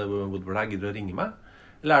er Ed Woodward her, gidder du å ringe meg?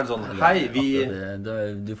 Eller er det sånn hei, vi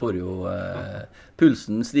Du får jo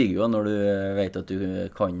pulsen stiger jo når du vet at du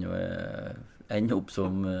kan ende opp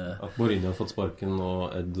som At Mourinho har fått sparken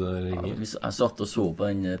og Ed ringer. Jeg satt og så på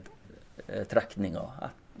den trekninga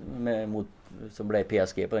som ble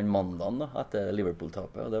PSG på den mandagen da, etter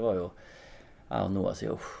Liverpool-tapet, og det var jo noe å si,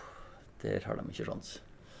 der har de ikke sjans.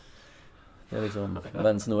 Det er liksom,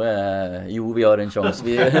 mens nå jo, vi har en sjanse.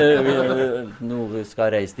 Nå skal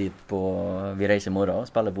jeg reise dit vi reiser i morgen,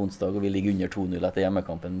 spiller på onsdag, og vi ligger under 2-0 etter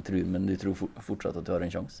hjemmekampen, men du tror fortsatt at du har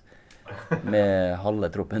en sjanse. Med halve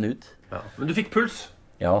troppen ut. Ja. Men du fikk puls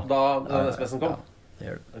da SMS-en kom? Ja, det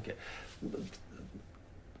gjør du. Okay.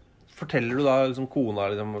 Forteller du da liksom kona,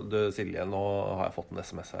 liksom, Silje, nå har jeg fått en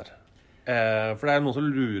SMS her. For det er noen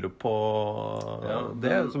som lurer på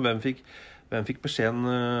det, så hvem fikk beskjeden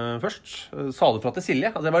først? Sa du fra til Silje?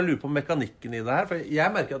 Altså jeg bare lurer på mekanikken i det her, for jeg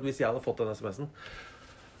merker at hvis jeg hadde fått den SMS-en,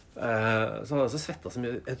 så hadde jeg så svettet så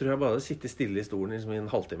mye. Jeg tror jeg bare hadde sittet stille i stolen liksom, i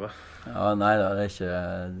en halvtime. Ja, nei da, det er ikke...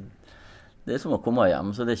 Det er som å komme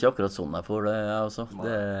hjem, så det er ikke akkurat sånn jeg får det, altså.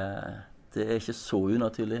 Det er ikke så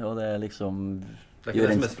unaturlig, og det er liksom... Det er ikke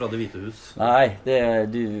det SMS fra Det hvite hus? Nei, det er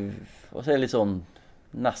og så er det litt sånn,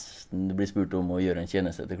 nesten du blir spurt om å gjøre en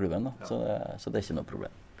tjeneste til klubben, da. Så det er ikke noe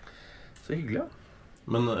problem. Så hyggelig, ja.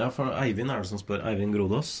 Men for Eivind det som spør, Eivind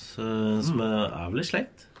Grodås, som vel i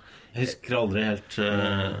slekt. Jeg husker aldri helt...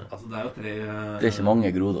 Altså, det er jo 3... Det er ikke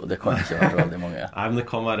mange Grodås, det kan ikke være veldig mange. Nei, men det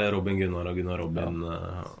kan være Robin Gunnar og Gunnar Robin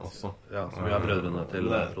også. Ja, som vi har brødrene til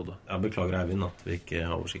Frode. Jeg beklager Eivind at vi ikke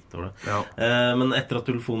har oversikt over det. Ja. Men etter at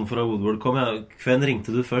telefonen fra Woodward kom, hvem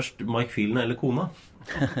ringte du først, Mike Phelan eller kona?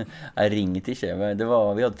 Jeg ringte ikke, vi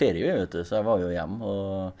hadde ferie, vet du, så jeg var jo hjemme,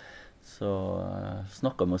 og... Så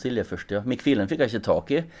snakket med Silje først, ja. Mick Phelan fikk jeg ikke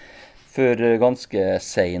tak i før ganske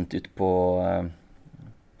sent ut på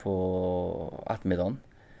ettermiddagen.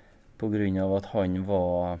 På grunn av at han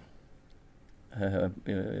var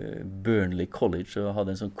Burnley College og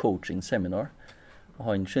hadde en sånn coaching seminar. Og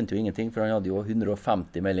han skjønte jo ingenting, for han hadde jo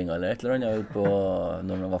 150 meldinger eller et eller annet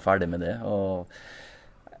når han var ferdig med det.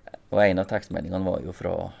 Og en av tekstmeldingene var jo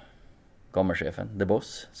fra gammelsjefen, The Boss,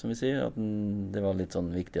 som vi sier. At det var litt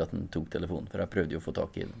sånn viktig at han tok telefonen, for jeg prøvde jo å få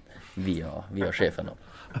tak i den via sjefen.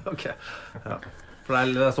 Ok, ja. For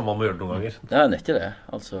det er sånn man må gjøre det noen ganger. Ja, det er ikke det.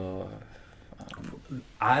 Altså...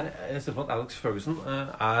 Jeg ser på at Alex Ferguson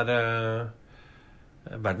er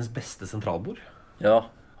verdens beste sentralbord. Ja,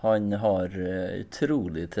 han har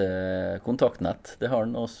utrolig til kontaktnett. Det har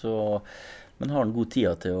han også, men har han god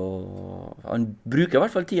tid til å... Han bruker i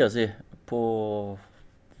hvert fall tida si på...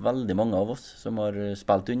 veldig mange av oss som har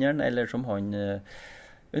spilt under den, eller som han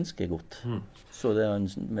ønsker godt. Så det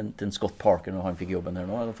til Scott Parker når han fikk jobben her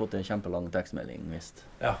nå. Han har fått en kjempelang tekstmelding, visst.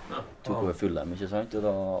 Ja. Tok over Fulham, ikke sant? Og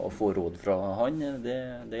da, å få råd fra han,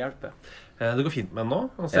 det hjelper. Det går fint med han nå.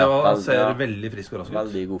 Han ser veldig frisk og rask ut.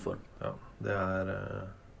 Veldig god form. Ja, det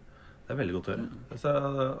er veldig godt å høre. Så,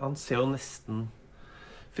 han ser jo nesten...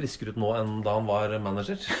 friskere ut nå enn da han var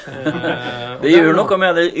manager. Det gjør noe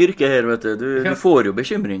med det yrket her, vet du. Du får jo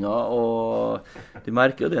bekymringer, og du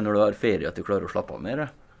merker jo det når du har ferie, at du klarer å slappe av mer.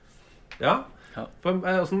 Ja.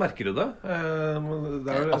 Hvordan merker du det?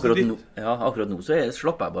 Akkurat nå så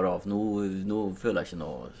slapper jeg bare av. Nå føler jeg ikke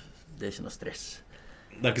noe... Det er ikke noe stress.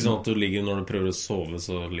 Det er ikke sånn at du ligger når du prøver å sove,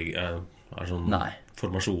 så er sånn... Nei.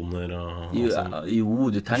 Formasjoner og sånn. Jo,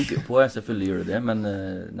 du tenker jo på det, selvfølgelig gjør du det, men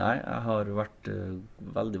nei, jeg har vært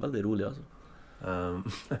veldig, veldig rolig, altså.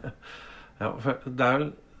 Ja, for det er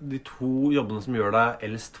de to jobbene som gjør deg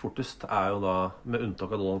eldst fortest, er jo da, med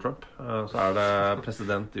unntak av Donald Trump, så er det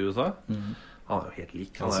president i USA. Han er jo helt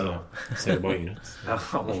lik. Han ser bare yngre ut. Ja,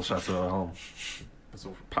 han holder seg så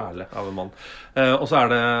perle av en mann. Og så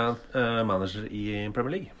er det manager i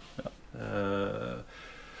Premier League.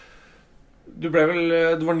 Du var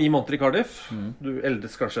 9 måneder i Cardiff. Du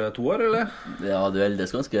eldes kanskje 2 år, eller? Ja, du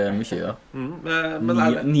eldes ganske mye, ja. Men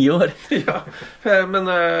 9 år. Ja, men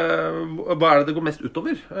hva er det går mest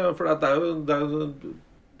utover? For det er jo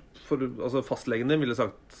altså fastlegen din ville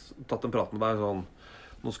tatt en prat med deg sånn,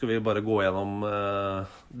 nå skal vi bare gå gjennom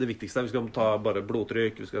det viktigste. Vi skal ta bare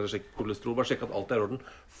blodtrykk, vi skal sjekke kolesterol, bare sjekke at alt er i orden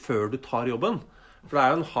før du tar jobben. For det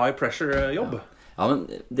er jo en high pressure jobb. Ja, men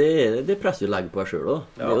det presser jo legg på deg selv da.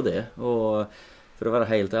 Det er jo det. Og for å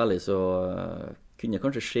være helt ærlig så kunne jeg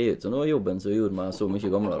kanskje se ut som det var jobben som gjorde meg så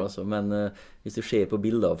mye gamlere. Altså. Men hvis du ser på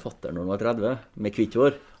bilder av fatter når han var 30, med kvitt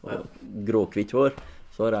hår, og grå kvitt hår,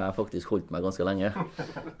 så så har jeg faktisk holdt meg ganske lenge.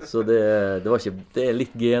 Så det var ikke, det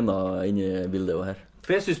litt gener inni bildet også her.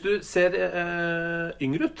 For jeg synes du ser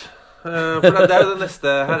yngre ut. For det jo det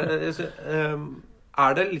neste her.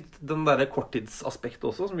 Det litt den der korttidsaspektet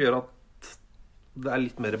også, som gjør at det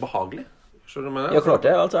litt mer behagelig? Skjønner du med det? Ja, klart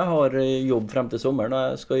det. Altså, jeg har jobb frem til sommeren, og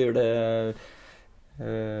jeg skal gjøre det...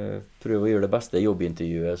 prøve å gjøre det beste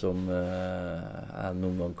jobbintervjuet som jeg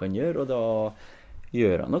noen gang kan gjøre, og da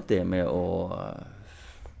gjør jeg nok det med å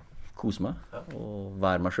kose meg og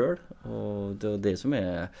være meg selv, og det det som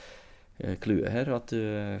clouet her, at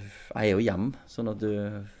jeg jo hjemme, sånn at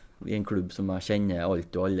i en klubb som jeg kjenner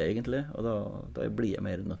alt og alle egentlig, og da blir jeg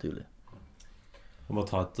mer naturlig. Jeg må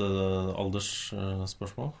ta et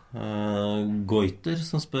aldersspørsmål. Goiter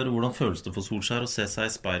som spør hvordan føles det for Solskjær å se seg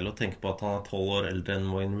i speilet og tenke på at han 12 år eldre enn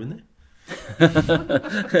Wayne Rooney?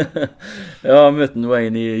 Ja, jeg møtte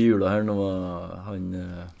Wayne i jula her nå.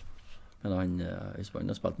 Men han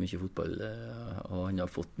har spilt mye fotball, og han har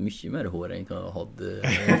fått mye mer hår enn han hadde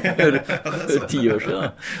for 10 år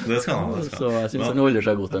siden. Det skal han. Så jeg synes han holder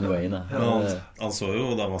seg godt den veien. Han så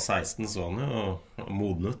jo, da han var 16, så han jo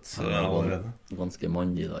modnet allerede. Ganske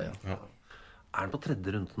mandig da, ja. Han på 3.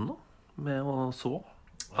 runden nå, med å så?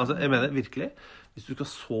 Altså, jeg mener virkelig, hvis du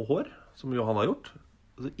skal så hår, som jo han har gjort,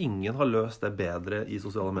 altså, ingen har løst det bedre i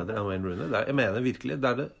sosiale medier enn Wayne Rooney. Jeg mener virkelig,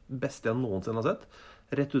 det det beste jeg noensinne har sett.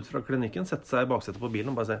 Rett ut fra klinikken, sette seg i baksetet på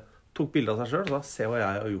bilen og bare tok bilde av seg selv, så se hva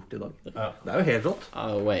jeg har gjort i dag. Ja. Det jo helt rått. Ja,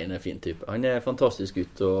 Wayne en fin type. Han fantastisk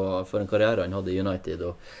gutt, og for en karriere han hadde i United,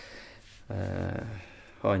 og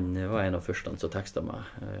han var en av første som tekstet meg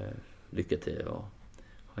lykke til, og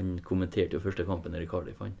han kommenterte jo første kampen i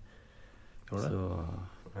Cardiff, han.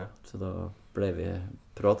 Så da ble vi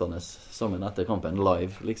pratende sammen etter kampen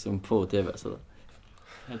live, liksom på TV, så det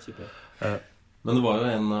helt super. Men det var jo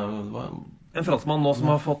en franskmann nå som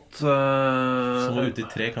har fått som var ute i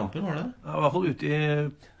 3 kamper, var det? Ja, i hvert fall ute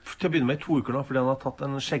til å begynne med i 2 uker nå, fordi han har tatt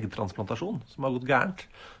en skjeggtransplantasjon som har gått gærent.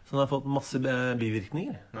 Så han har fått masse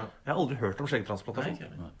bivirkninger. Ja. Jeg har aldri hørt om skjeggtransplantasjon.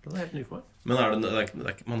 Det helt ny for meg. Men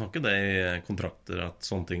man har ikke det i kontrakter at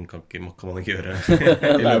sånne ting kan man ikke gjøre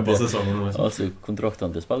i løpet av sesongen? Altså,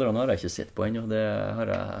 kontraktene til spillerne har jeg ikke sett på ennå. Det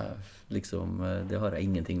har jeg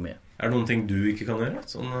ingenting med. Det noen ting du ikke kan gjøre?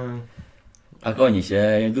 Jeg kan ikke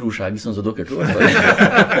gro skjegg sånn som dere tror.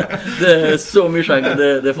 Det så mye skjegg,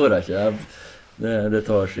 det får jeg ikke. Det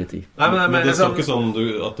tar sin tid. Men det er ikke sånn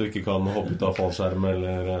at du ikke kan hoppe ut av fallskjerm,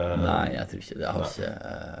 eller? Nei, jeg tror ikke det. Jeg har ikke,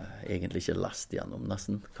 egentlig ikke lest gjennom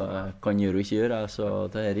nesten. Hva jeg kan gjøre og ikke gjøre, så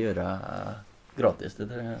det her gjør jeg gratis.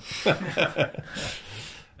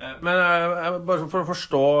 Men bare for å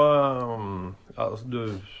forstå, altså,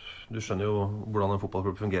 du skjønner jo hvordan en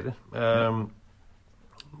fotballklubb fungerer.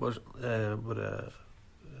 Bare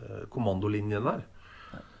kommandolinjen der.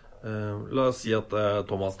 La oss si at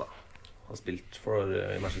Thomas da har spilt for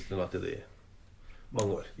Manchester United i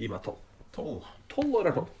mange år. Gi meg 12 år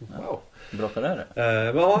er 12. Wow. Bra karriere.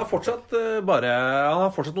 Men han har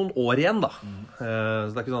fortsatt noen år igjen da. Så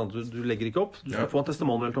det er ikke sånn at du legger ikke opp. Du skal få en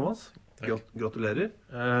testimonial, Thomas. Gratulerer.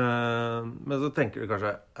 Men så tenker du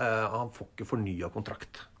kanskje han får ikke fornyet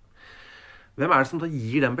kontrakt. Hvem er det som da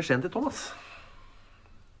gir den beskjeden til Thomas?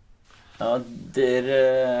 Ja, det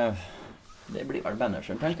blir vel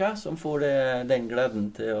manageren, tenker jeg, som får den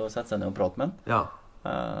gleden til å sette seg ned og prate med han. Ja.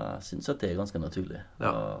 Jeg synes at det ganske naturlig.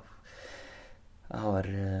 Ja.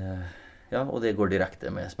 Og det går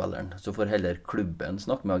direkte med spilleren. Så får heller klubben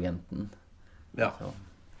snakke med agenten. Ja.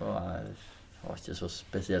 Og jeg har ikke så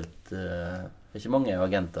spesielt... Det er ikke mange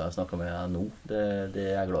agenter jeg snakker med nå. Det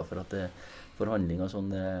er jeg glad for, at det forhandling og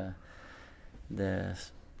sånn,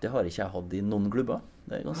 det har ikke jeg hatt i noen klubber.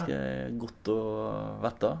 Det er ganske godt å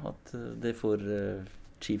vite at det får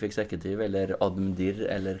chief executive eller admdir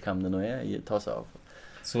eller hvem det nå ta seg av.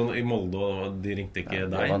 Så i Molde, de ringte ikke deg?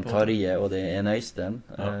 Det var Tarje og det en Øystein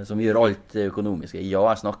som gjør alt det økonomiske. Ja,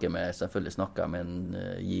 jeg selvfølgelig snakker jeg med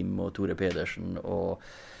Jim og Tore Pedersen og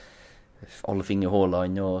alle Finge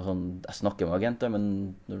Håland og sånn. Jeg snakker med agenter, men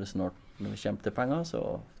når det kommer til penger, så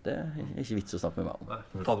det er ikke vits å snakke med meg om.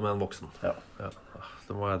 Nei, ta det med en voksen. Ja.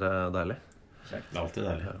 Det må være deilig. Det er alltid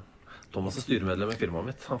deilig. Ja. Thomas er styremedlem i firmaet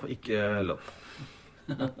mitt. Han får ikke lønn.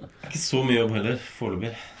 Det er ikke så mye jobb heller,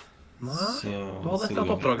 foreløpig. Nei, du hadde et eller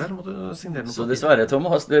annet oppdrag her. Må du signere noe? Så dessverre,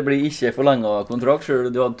 Thomas, det blir ikke forlenget kontrakt,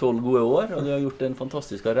 selv du hadde 12 gode år, og du har gjort en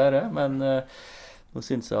fantastisk karriere, men nå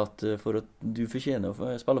synes jeg at for at du fortjener å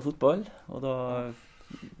spille fotball, og da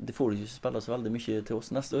det får du ikke spille så veldig mye til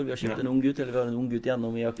oss neste år. Vi har kjøpt en ung gutt, eller vi har en ung gutt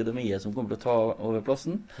gjennom i akademiet som kommer til å ta over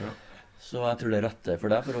plassen. Ja. Så jeg tror det er rett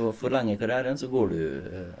for deg. For å forlenge karrieren så går du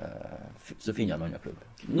så finner jeg en annen klubb.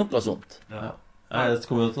 Noe sånt. Ja. Jeg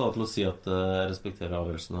kommer jo til å si at jeg respekterer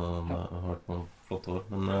avgjørelsen, og det har vært noen flotte år.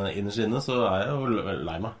 Men innerst inne så er jeg jo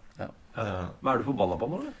lei meg. Hva du forbannet på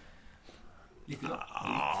nå, eller?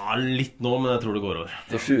 Litt nå, men jeg tror det går over.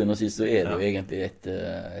 Til sjuende og sist så er det jo egentlig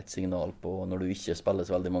et signal på, når du ikke spiller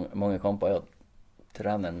så veldig mange kamper, at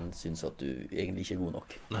treneren synes at du egentlig ikke er god nok.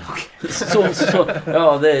 Ja,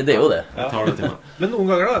 det er jo det. Jeg tar det til meg. Men noen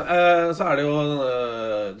ganger da, så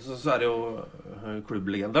er det jo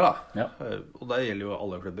klubblegender da. Ja. Og det gjelder jo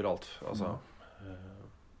alle klubber og alt. Altså,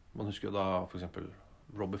 man husker jo da for eksempel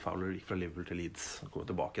Robbie Fowler gikk fra Liverpool til Leeds og kom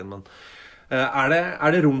tilbake igjen, men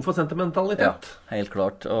er det rom for sentimentalitet? Ja, helt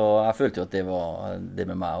klart. Og jeg følte jo at det var det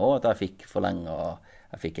med meg også, at jeg fikk forlenget,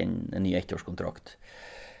 jeg fikk en ny 1-årskontrakt.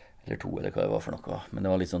 Eller 2, eller hva det var for noe. Men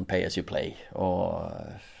det var litt sånn pay as you play. Og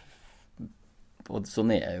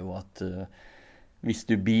sånn er jo at hvis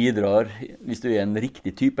du bidrar, hvis du er en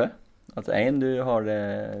riktig type, at du har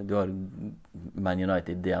Man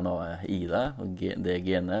United-DNA i deg, og det er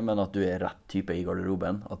genet, men at du er rett type i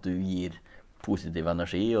garderoben, at du gir positiv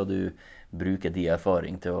energi, og du bruker de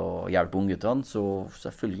erfaring til å hjelpe ungguttene, så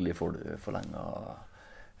selvfølgelig får du forlenget,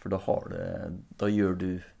 for da gjør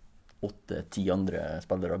du 8-10 andre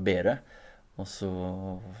spillere bedre, og så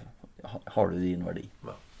har du din verdi.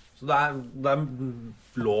 Ja. Så det er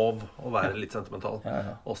lov å være litt sentimental,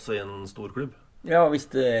 også i en stor klubb? Ja, hvis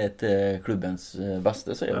det er til klubbens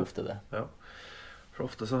beste, så er det ofte det. Ja. For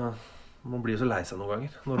ofte så man blir jo så lei seg noen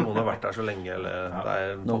ganger, når noen har vært der så lenge, eller det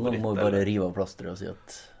er en noen ganger må du bare rive av plasteret og si at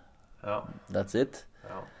that's it.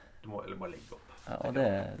 Ja, du må eller bare legge opp. Ja, og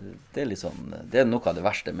det er litt sånn, det er noe av det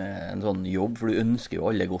verste med en sånn jobb, for du ønsker jo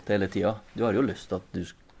alle godt hele tiden. Du har jo lyst til at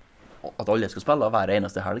alle skal spille hver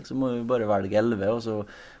eneste helg, så må du bare velge 11, og så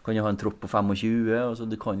kan du ha en tropp på 25, og så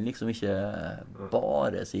du kan liksom ikke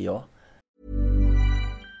bare si ja.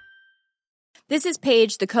 This is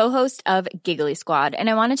Paige, the co-host of Giggly Squad, and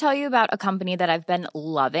I want to tell you about a company that I've been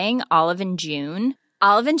loving, Olive & June.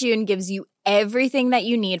 Olive & June gives you everything that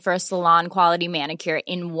you need for a salon-quality manicure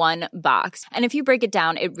in one box. And if you break it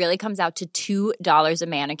down, it really comes out to $2 a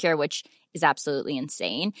manicure, which is absolutely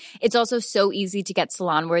insane. It's also so easy to get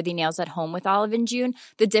salon-worthy nails at home with Olive & June.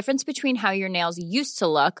 The difference between how your nails used to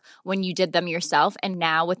look when you did them yourself and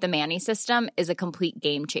now with the Mani system is a complete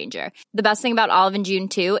game changer. The best thing about Olive & June,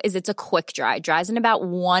 too, is it's a quick dry. Dries in about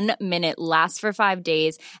 1 minute, lasts for 5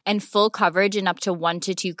 days, and full coverage in up to 1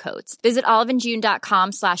 to 2 coats. Visit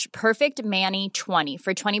oliveandjune.com/perfectmani20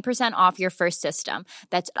 for 20% off your first system.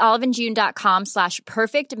 That's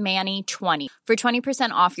oliveandjune.com/perfectmani20 for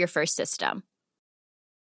 20% off your first system.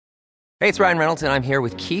 Hey, it's Ryan Reynolds, and I'm here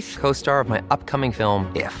with Keith, co-star of my upcoming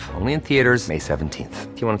film, If, only in theaters May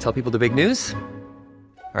 17th. Do you want to tell people the big news?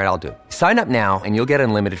 All right, I'll do it. Sign up now and you'll get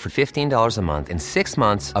unlimited for $15 a month and 6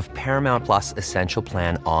 months of Paramount Plus Essential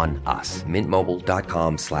Plan on us.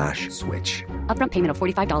 MintMobile.com/switch. Upfront payment of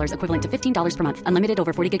 $45 equivalent to $15 per month. Unlimited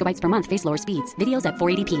over 40 gigabytes per month. Face lower speeds. Videos at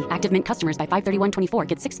 480p. Active Mint customers by 531.24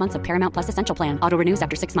 get 6 months of Paramount Plus Essential Plan. Auto renews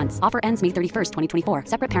after 6 months. Offer ends May 31st, 2024.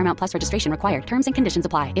 Separate Paramount Plus registration required. Terms and conditions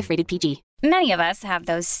apply if rated PG. Many of us have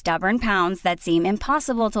those stubborn pounds that seem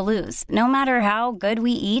impossible to lose, no matter how good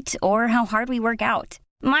we eat or how hard we work out.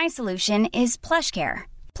 My solution is PlushCare.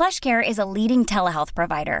 PlushCare is a leading telehealth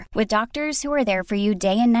provider with doctors who are there for you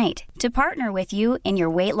day and night to partner with you in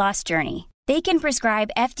your weight loss journey. They can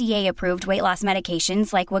prescribe FDA-approved weight loss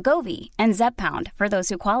medications like Wegovy and Zepbound for those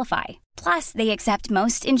who qualify. Plus, they accept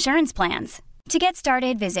most insurance plans. To get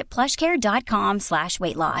started, visit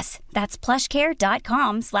plushcare.com/weightloss. That's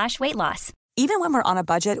plushcare.com/weightloss. Even when we're on a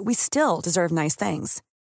budget, we still deserve nice things.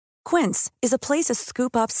 Quince is a place to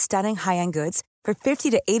scoop up stunning high-end goods for 50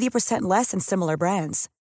 to 80% less than similar brands.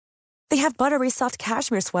 They have buttery soft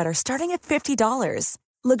cashmere sweaters starting at $50,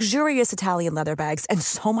 luxurious Italian leather bags, and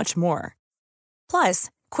so much more. Plus,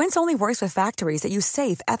 Quince only works with factories that use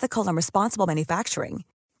safe, ethical, and responsible manufacturing.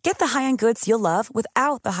 Get the high-end goods you'll love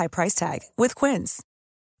without the high price tag with Quince.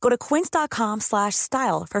 Go to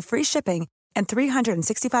quince.com/style for free shipping and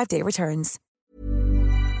 365-day returns.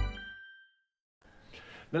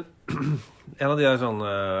 Men en av de sånn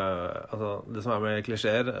altså, det som med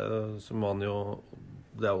klisjéer, så man jo,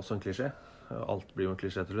 det også en klisjé. Alt blir jo en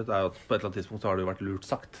klisjé til slutt. Det jo at på et eller annet tidspunkt så har det jo vært lurt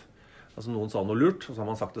sagt. Altså noen sa noe lurt, og så har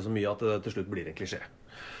man sagt det så mye at det til slutt blir en klisjé.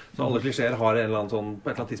 Så alle klisjéer har en eller annen sånn, på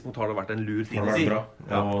et eller annet tidspunkt har det vært en lur ting å si. Bra,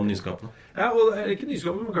 og nyskapende. Ja, og ikke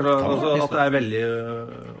nyskapende, men kanskje altså, at det veldig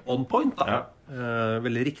on point da.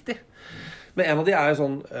 Veldig riktig. Men en av de jo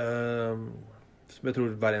sånn, som jeg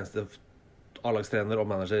tror hver eneste A-lagstrener og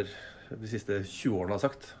manager de siste 20 årene har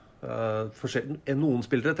sagt. Noen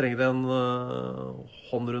spillere trenger en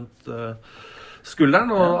hånd rundt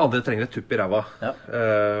skulderen, og andre trenger et tupp i ræva. Ja.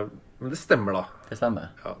 Men det stemmer da. Det stemmer.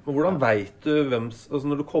 Ja. Men hvordan vet du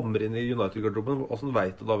når du kommer inn i United-garderoben, hvordan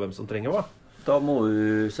vet du da hvem som trenger hva? Da må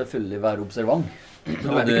du selvfølgelig være observant. Du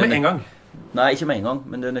vet ikke med en gang? Nei, ikke med en gang,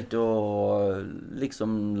 men du nødt til å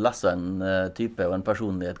liksom lese en type og en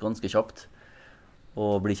personlighet ganske kjapt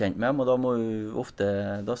og bli kjent med dem, og da må du ofte,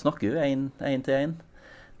 da snakker du en til en.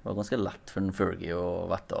 Det var ganske lett for en Fergie å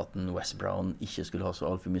vite at en Wes Brown ikke skulle ha så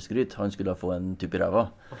alt for mye skryt. Han skulle få en type i ræva.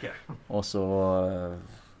 Okay. Og så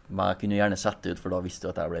jeg kunne gjerne sette ut, for da visste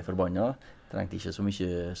jeg at jeg ble forbannet. Trengte ikke så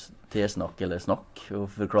mye tilsnakk eller snakk og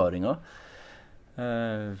forklaringer.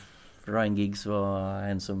 Ryan Giggs var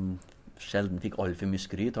en som sjelden fikk alt for mye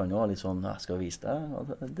skryt. Han var litt sånn, jeg skal vise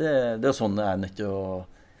deg. Det er sånn jeg er nødt til å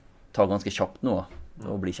ta ganske kjapt nå,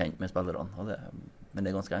 og bli kjent med spillerne. Men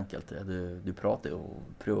det er ganske enkelt. Du prater og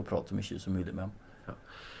prøver å prate så mye som mulig med dem. Ja.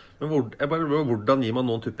 Men hvordan gir man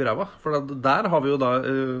noen tupp i ræva? For der har vi jo da...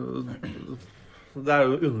 Det er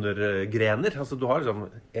jo undergrener. Altså du har liksom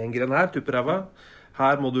en gren her, tupp i ræva.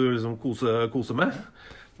 Her må du liksom kose med.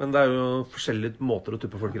 Men det er jo forskjellige måter å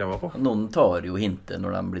tuppe folk i ræva på. Noen tar jo hintet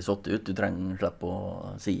når de blir satt ut. Du trenger slippe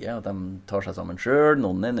å si at de tar seg sammen selv.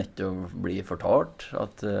 Noen er nødt til å bli fortalt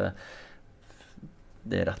at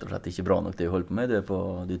det er rett og slett ikke bra nok det du holder på med.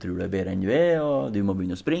 Du tror det er bedre enn du er, og du må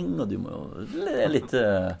begynne å springe, og du må... Det er litt...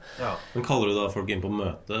 Ja. Men kaller du da folk inn på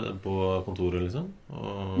møte på kontoret, liksom?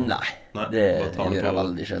 Nei, det gjør jeg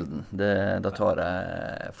veldig sjelden. Da tar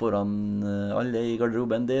jeg foran alle i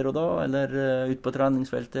garderoben der og da, eller ut på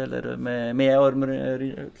treningsfeltet, eller med armer.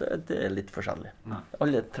 Det er litt forskjellig.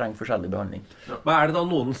 Alle trenger forskjellig behandling. Ja. Men er det da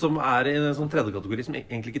noen som er i en sånn tredje kategori som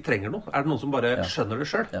egentlig ikke trenger noe? Er det noen som bare skjønner det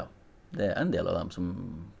selv? Ja. Det er en del av dem som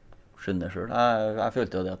skjønner selv. Jeg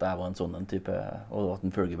følte jo det at jeg var en sånn type, og at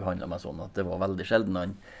en Fergie behandlet meg sånn, at det var veldig sjelden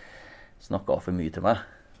han snakket for mye til meg.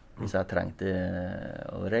 Hvis jeg trengte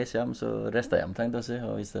å reise hjem, så reiste jeg hjem, tenkte jeg å si.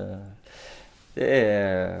 Og hvis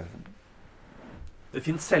det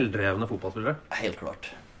finnes selvdrevne fotballspillere? Helt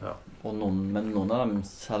klart. Ja. Men noen av dem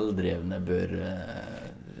selvdrevne bør...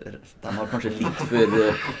 De har kanskje litt for...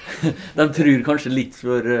 De tror kanskje litt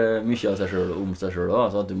for mye av seg selv, om seg selv,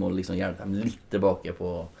 så at du må liksom hjelpe dem litt tilbake på...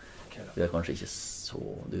 Det er kanskje ikke så...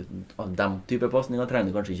 De type passninger trenger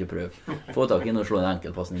du kanskje ikke prøve. Få tak inn og slå en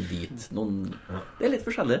enkel passning dit. Det er litt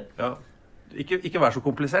forskjellig. Ja. Ikke vær så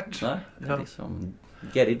komplisert. Nei, det er liksom...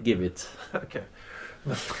 Get it, give it. Ok.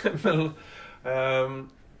 Men...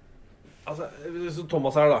 altså, så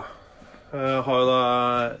Thomas her da har jo da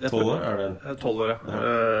 12 år er det? 12 år, ja.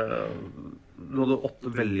 Du hadde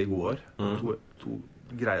 8 veldig gode år.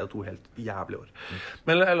 To helt jævlige år.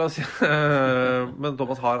 Men la oss si men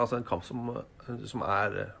Thomas har altså en kamp som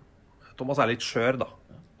er Thomas er litt skjør da.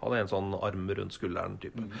 Han er en sånn arm rundt skulderen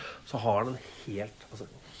type. Så har han en helt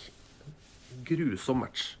grusom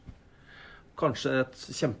match. Kanskje et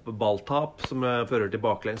kjempeballtap som fører til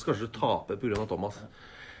baklengs. Kanskje du taper på grunn av Thomas.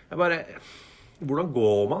 Hvordan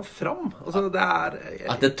går man fram? Altså, det er...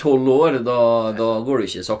 Etter 12 år, da går du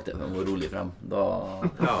ikke sakte, men går rolig frem.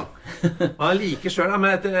 Ja. Han er like selv, men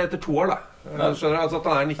etter 2 år da. Skjønner du? Altså, at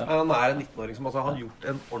han er en 19-åring som har gjort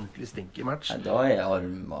en ordentlig stink i match. Da er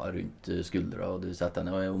armen rundt skuldra, og du setter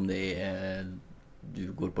henne, om det er... Du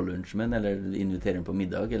går på lunsj med den, eller inviterer den på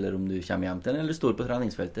middag, eller om du kommer hjem til den, eller står på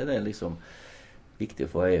treningsfeltet. Det er liksom viktig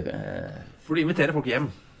å få øye. For du inviterer folk hjem?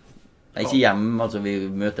 Nei, ikke hjem, altså vi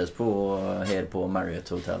møtes her på Marriott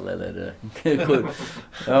Hotel, eller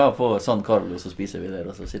på San Carlos, så spiser vi der,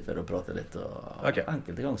 og så sitter vi og prater litt, og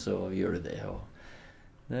enkelte ganger så gjør du det.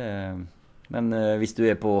 Men hvis du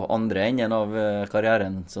er på andre enden av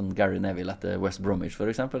karrieren, sånn Gary Neville etter West Bromwich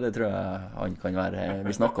for eksempel, det tror jeg han kan være.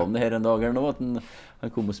 Vi snakket om det her en dag eller noe, at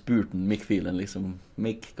han kom og spurte Mick Phelan, liksom,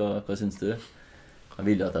 Mick, hva synes du? Han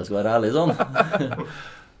ville at jeg skulle være ærlig sånn.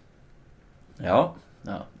 Ja,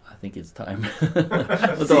 I think it's time.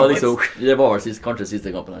 Og da liksom, det var kanskje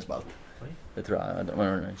siste kampen han spilte. Det tror jeg,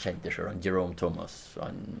 han kjente selv, Jerome Thomas.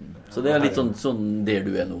 Så det er litt sånn der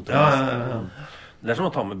du er nå, Thomas. Ja. Det er som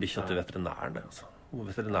å ta med bikkja til veterinæren, det, altså. Hvor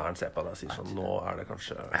veterinæren ser på deg og sier sånn, nå er det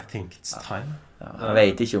kanskje... I think it's time. Ja, jeg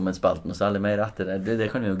vet ikke om han spilte noe særlig mer etter det.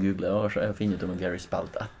 Det kan vi jo google og finne ut om Gary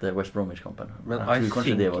spilte etter West Bromwich-kampen. Men I think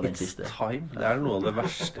it's time, det er noe av det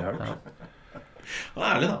verste jeg har hørt. Han er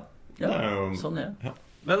ærlig da. Ja, sånn er det.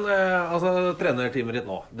 Men altså, trenerteamet ditt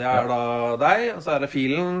nå, det er da deg, og så er det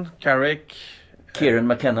Phelan, Carrick, Kieran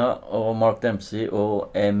McKenna og Mark Dempsey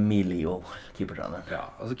og Emilio, keepertreneren.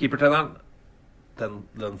 Ja, altså keepertreneren,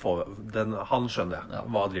 han skjønner jeg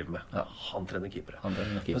hva han driver med. Han trener keepere.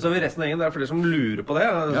 Men så har vi resten av gjengen, det er flere som lurer på det.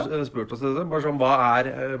 Jeg har spurt oss det, bare sånn, hva er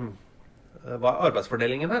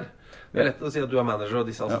arbeidsfordelingen her? Det er lett å si at du er manager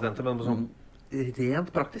og disse assistenter, men sånn,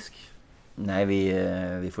 rent praktisk? Nei,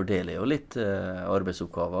 vi fordeler jo litt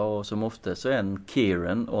arbeidsoppgaver, og som ofte så en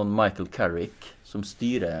Kieran og en Michael Carrick som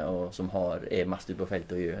styrer og som er mest ute på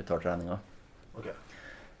feltet og tar treninger. Okay.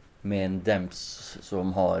 Med en Demps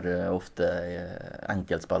som har ofte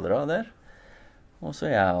enkeltspillere der. Og så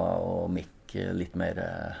jeg og Mick litt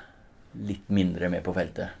mindre med på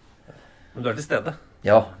feltet. Men du til stede?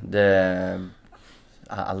 Ja, jeg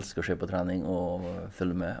elsker å se på trening og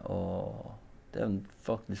følge med, og det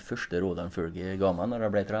faktisk første rådet Fergie ga meg når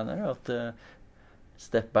jeg ble trener, at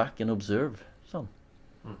step back and observe, sånn.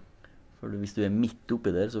 For hvis du midt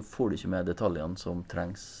oppi der, så får du ikke med detaljene som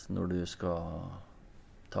trengs når du skal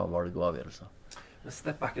ta valg og avgjørelser. Men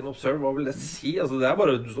step back and observe, hva vil det si? Altså, det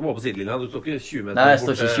bare, du står bare på sidelinja, du står ikke 20 meter Nei, jeg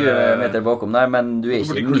står ikke 20 meter bakom, nei, men du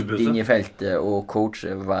ikke midt inn i feltet og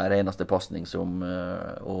coacher hver eneste passning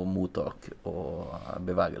og mottak og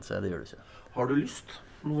bevegelse, det gjør du ikke. Har du lyst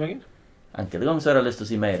noen ganger? Enkelte ganger så har jeg lyst til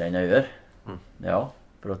å si mer enn jeg gjør. Ja,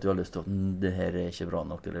 for at du har lyst til at det her ikke bra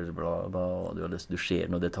nok, eller bla, bla, og du ser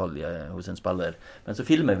noen detaljer hos en spiller. Men så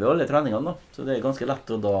filmer vi alle treningene da, så det ganske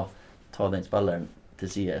lett å da ta den spilleren til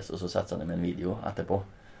sides, og så setter han med en video etterpå.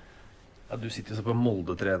 Ja, du sitter jo så på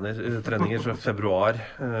Molde-treninger fra februar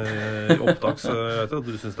i opptak, så jeg vet at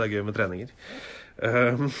du synes det gøy med treninger.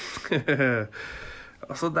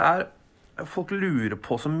 Altså, folk lurer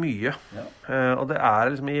på så mye, og det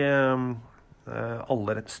liksom i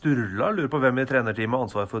alle rett. Sturla lurer på hvem i trenerteamet har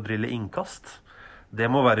ansvar for å drille innkast. Det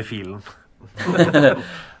må være filen.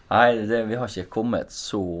 Nei, vi har ikke kommet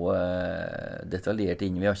så detaljert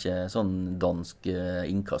inn. Vi har ikke sånn dansk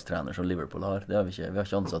innkasttrener som Liverpool har. Det har vi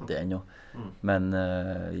ikke ansatt det ennå. Men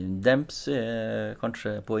Demps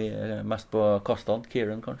kanskje mest på kastene.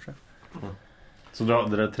 Kieran kanskje. Så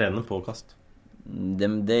dere trener på kast? Det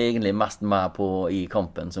egentlig mest meg i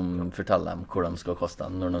kampen som forteller dem hvor de skal kaste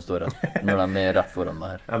den når de rett foran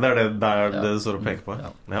meg her. Ja, det det du står og peker på.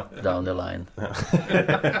 Ja. Down the line.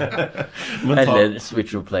 Eller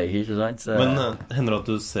switch or play, ikke sant? Men hender det at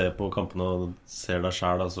du ser på kampen og ser deg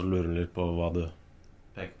selv, så lurer litt på hva du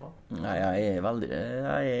peker på? Nei, jeg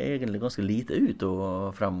er egentlig ganske lite ut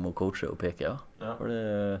og frem og coache og peke, ja. For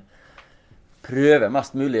det prøver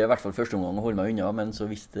mest mulig, i hvert fall første omgang, å holde meg unna, men så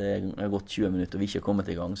hvis det har gått 20 minutter og vi ikke har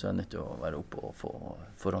kommet i gang, så er jeg nødt til å være oppe og få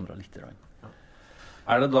forandret litt.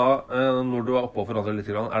 Er det da, når du er oppe og forandret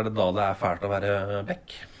litt, er det da det er fælt å være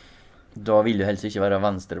back? Da vil du helst ikke være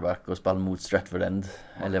venstreback og spille mot Stratford End,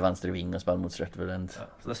 eller venstre ving og spille mot Stratford End. Ja,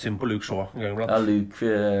 så det er synd på Luke Shaw en gang iblant. Ja, Luke...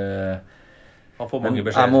 han får mange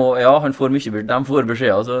beskjeder. Ja, han får mye beskjeder. De får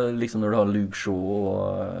beskjeder, altså, liksom når du har Luke Shaw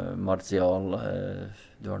og Martial...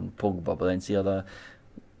 Du har en Pogba på den siden.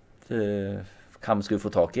 Hvem skal du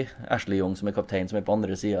få tak i? Ashley Young som kaptein, som på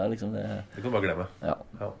andre siden. Liksom det kan du bare glemme. Ja.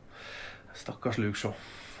 Stakkars Luke Shaw.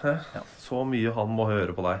 Ja. Så mye han må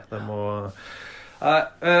høre på deg. Det må...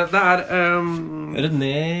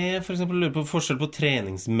 René for eksempel lurer på forskjell på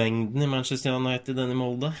treningsmengden i Manchester United enn i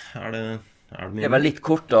Molde. Det er vel litt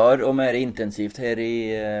kortere og mer intensivt her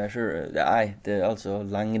i altså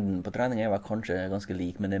lengden på trening er vel kanskje ganske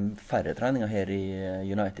lik, men det er færre treninger her i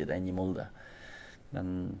United enn i Molde.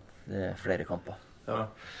 Men det er flere kamper.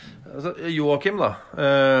 Ja. Altså, Joachim da,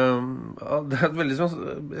 det er veldig, jeg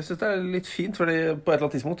synes det er litt fint, fordi på et eller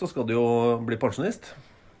annet tidspunkt så skal du jo bli pensjonist.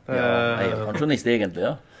 Ja, jeg er pensjonist egentlig,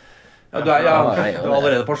 ja. Ja, du er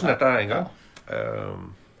allerede pensjonert deg en gang.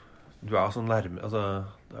 Du er så nærme, altså,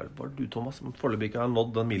 det er bare du, Thomas, som foreløpig ikke har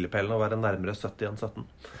nådd den milepælen å være nærmere 70 enn 17.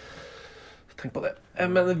 Tenk på det.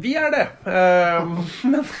 Men vi er det.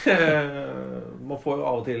 Men man får jo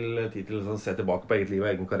av og til tid til å se tilbake på eget liv og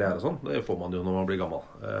egen karriere og sånn. Det får man jo når man blir gammel.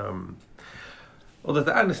 Og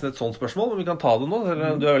dette er nesten et sånt spørsmål, men vi kan ta det nå.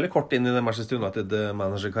 Du er veldig kort inn i den Manchester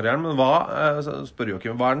United-manager-karrieren, men spør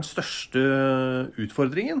Joachim, hva er den største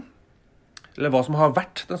utfordringen? Eller hva som har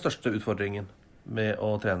vært den største utfordringen med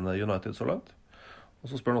å trene United så langt? Og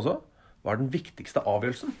så spør han også, hva er den viktigste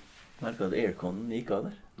avgjørelsen? Jeg merker at airconen gikk av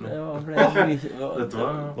der. Nå blir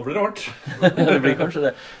det hardt. Det blir kanskje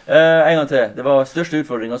det. En gang til. Det var største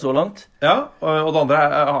utfordringen så langt. Ja, og det andre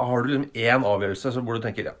har du liksom en avgjørelse hvor du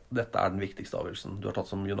tenker, ja, dette er den viktigste avgjørelsen du har tatt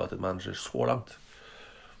som United-manager så langt?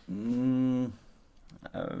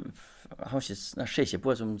 Jeg ser ikke på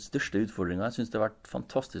det som største utfordringen. Jeg synes det har vært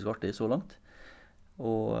fantastisk artig så langt.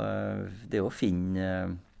 Og det å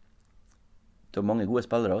finne... Det er mange gode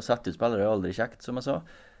spillere, og sette ut spillere er aldri kjekt, som jeg sa.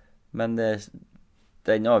 Men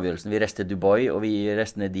den avgjørelsen, vi reiste til Dubai, og vi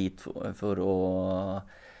reiste ned dit for å...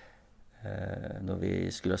 Når vi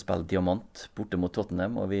skulle ha spilt diamant borte mot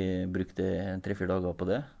Tottenham, og vi brukte 3-4 dager på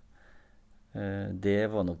det. Det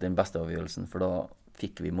var nok den beste avgjørelsen, for da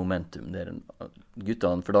fikk vi momentum der.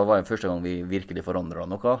 Guttene, for da var det første gang vi virkelig forandret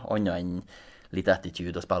noe, annet enn litt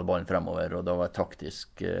attitude og spille ballen fremover, og da var det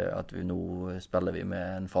taktisk at nå spiller vi med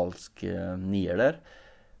en falsk nier der,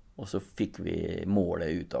 og så fikk vi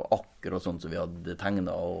målet ut av akkurat sånn som vi hadde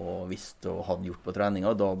tegnet og visst og hadde gjort på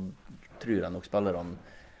treninga. Da tror jeg nok spillerne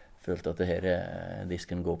følte at det her this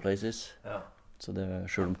can go places. Ja. Så det,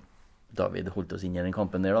 selv om David holdt oss inn i den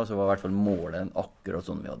kampen der da, så var i hvert fall målet akkurat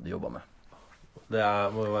sånn vi hadde jobbet med. Det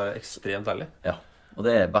må jo være ekstremt ærlig. Ja, og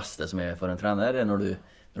det beste som er for en trener når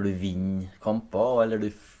du vinner kamper, eller du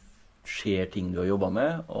ser ting du har jobbet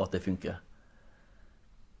med, og at det funker.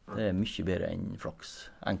 Det er mye bedre enn flaks.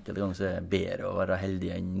 Enkelte ganger så er det bedre å være heldig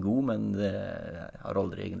enn god, men det har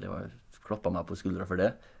aldri egentlig klappet meg på skuldra for det.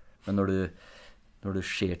 Men når du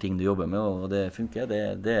ser ting du jobber med, og det funker, det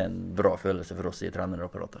er en bra følelse for oss i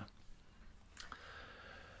trenerapparatet.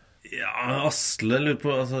 Ja, Asle lurer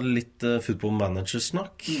på litt football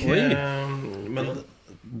manager-snakk. Men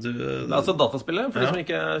altså dataspillet, for de som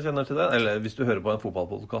ikke kjenner til det, eller hvis du hører på en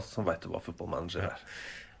fotballpodcast, så vet du hva football manager er.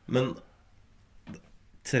 Men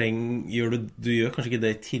du gjør kanskje ikke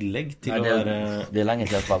det i tillegg til å være... Det er lenge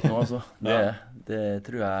til jeg har spilt nå, altså. Det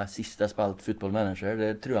tror jeg sist jeg spilte football manager,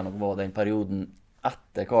 det tror jeg nok var den perioden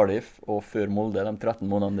etter Cardiff og før Molde, de 13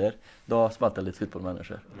 månedene der. Da spilte jeg litt football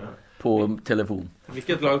manager på telefon.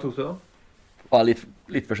 Hvilket lag tok du da? Ja,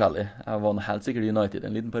 litt forskjellig. Jeg var helt sikkert United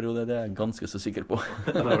en liten periode, det er jeg ganske så sikker på.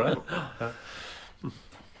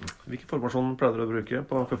 Hvilken formasjon pleier du å bruke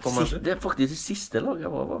på football manager? Det er faktisk det siste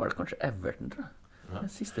laget var vel kanskje Everton, tror jeg. Det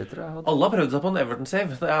siste, tror jeg hadde... Alle har prøvd seg på en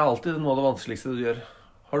Everton-save. Det er alltid noe av det vanskeligste du gjør.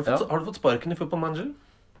 Har du fått sparken i football manager?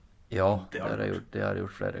 Ja, det har jeg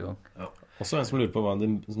gjort flere ganger. Ja. Også en som lurer på hva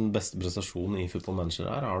den beste prestasjonen i football manager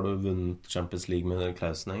er. Har du vunnet Champions League med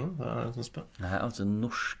Klausen-engen? Det er det som spør. Nei, altså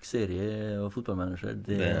norsk serie og footballmanager,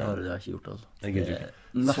 det har jeg ikke gjort, altså. Det gidder ikke.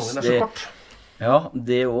 Songen er så kort. Ja,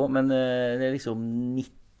 det også, men det er liksom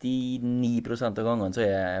 99% av gangene så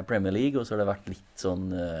er Premier League, og så har det vært litt sånn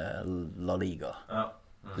La Liga. Ja.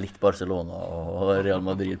 Litt Barcelona og Real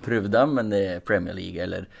Madrid. Prøv dem, men det er Premier League,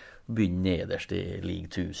 eller begynn nederst i League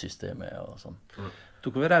 2-systemet og sånn.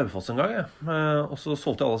 Tok over Raufoss en gang, og så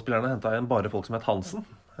solgte alle spillerne, hentet inn bare folk som het Hansen.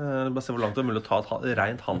 Bare se hvor langt det er mulig å ta et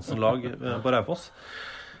rent Hansen-lag på Raufoss.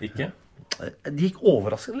 Ikke? Det gikk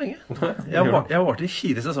overraskende lenge. Jeg var til i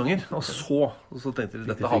 4 sesonger, og så tenkte de,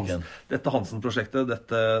 dette Hansen-prosjektet,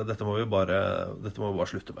 dette må vi bare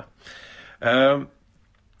slutte med.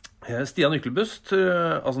 Stian Yklebust,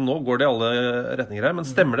 altså nå går det i alle retninger her, men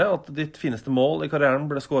stemmer det at ditt fineste mål i karrieren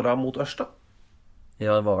ble skåret mot Ørsta?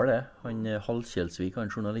 Ja, det var det. Halskjelsvik, han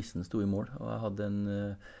journalisten, stod i mål, og jeg hadde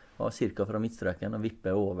var cirka fra midtstreken og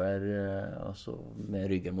vippet over altså med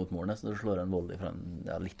ryggen mot mål nesten, så slår jeg en volley fra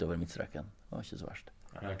litt over midtstreken. Det var ikke så verst.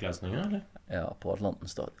 Er det Klausninger, eller? Ja, på Atlanten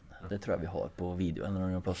stadion. Det tror jeg vi har på video en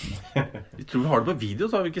eller annen plass. Vi tror vi har det på video,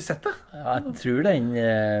 så har vi ikke sett det. Ja, jeg tror den,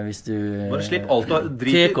 hvis du... Bare slipp alt av...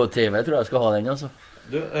 TK-TV tror jeg skal ha den, altså.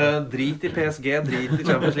 Du, drit i PSG, drit i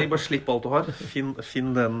Champions League, bare slipp alt du har.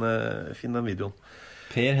 Finn den videoen.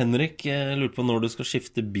 Per Henrik lurer på når du skal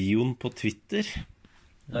skifte bioen på Twitter.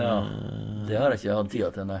 Ja, det har jeg ikke hatt tida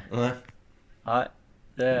til, nei.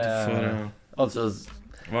 Det altså...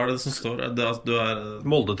 Hva er det som står? Du er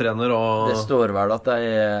Molde-trener og... Det står vel at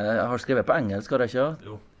jeg har skrevet på engelsk, har jeg ikke?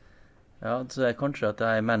 Jo. Ja, så er kanskje at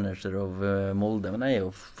jeg er manager av Molde, men jeg er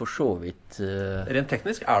jo for så vidt... Rent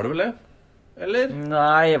teknisk, er du vel det? Eller?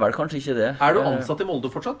 Nei, jeg er vel kanskje ikke det. Er du ansatt i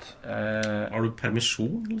Molde fortsatt? Har du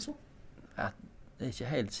permisjon, liksom? Jeg er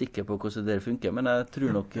ikke helt sikker på hvordan det funker, men jeg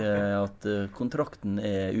tror nok at kontrakten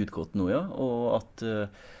er utgått nå, ja. Og at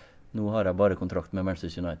nå har jeg bare kontrakt med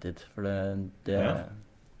Manchester United. For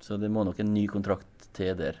så det må nok en ny kontrakt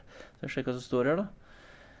til der. Så jeg ser hva som står her, da.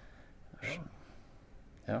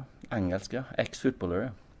 Ja, engelsk, ja. Ex-footballer,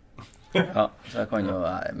 ja. Ja, så jeg kan jo...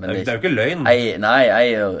 Men det er jo ikke løgn. Nei, jeg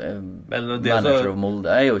er jo manager av Molde.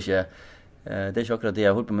 Jeg er jo ikke... Det er ikke akkurat det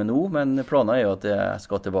jeg holder på med nå, men planen er jo at jeg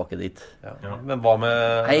skal tilbake dit. Ja. Men hva med...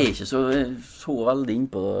 Jeg er ikke så veldig inn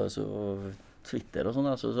på Twitter og sånn,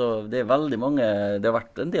 altså, så det er veldig mange... Det har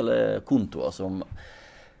vært en del kontoer som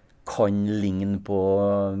kan ligne på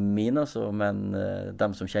min, altså, men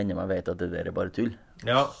dem som kjenner meg vet at det der er bare tull.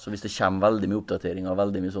 Ja. Så hvis det kommer veldig mye oppdateringer,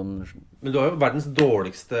 veldig mye sånn... Men du har jo verdens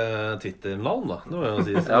dårligste Twitter-navn, da. Det må jeg jo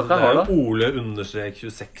si. Ja, det er jo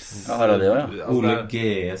Ole_26. Ja, har jeg det, ja. Altså, Ole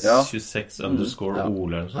GS26 underscore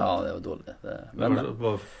Ole. Ja, det var dårlig. Men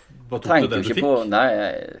hva tok du det du fikk? Nei,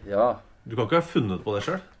 ja. Du kan ikke ha funnet på det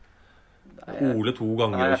selv? Nei, Ole 2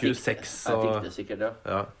 ganger 26. Jeg fikk det sikkert,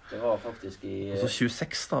 ja. Det var faktisk i... Altså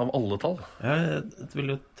 26 da, av alle tall. Jeg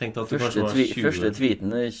ville jo tenkt at det kanskje var 20. Første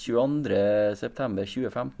tweeten 22. september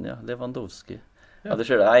 2015, ja. Lewandowski. Ja, det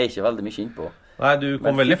skjer det. Jeg ikke veldig mye innpå. Nei, du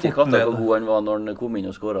kom veldig fort ned. Men hvor god han var når han kom inn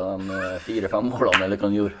og skåret de 4-5 målene, eller hva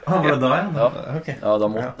han gjorde. Var det da, ja? Okay. Ja, da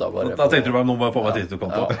måtte jeg bare... Da tenkte du bare, nå må jeg få meg tid til å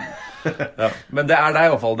komme på. Men det deg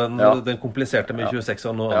i hvert fall, den kompliserte med 26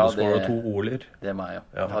 og nå skåret 2 oler. Det er meg, ja.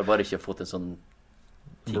 Jeg har bare ikke fått en sånn...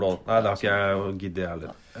 Blå. Nei, det har ikke jeg giddet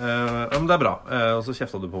heller. Men det er bra. Og så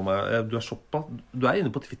kjeftet du på meg. Du er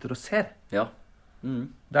inne på Twitter og ser. Ja.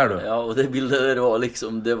 Det er du. Ja, og det bildet der var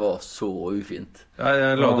liksom, det var så ufint. Ja,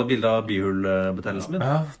 jeg lagde bildet av bihulbetennelsen min.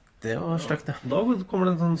 Ja, det var stygt, det. Da kommer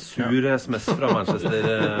det en sånn sur sms fra Manchester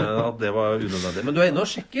at det var unødvendig. Men du er inne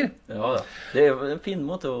og sjekker. Ja, det er en fin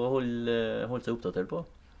måte å holde seg oppdatert på.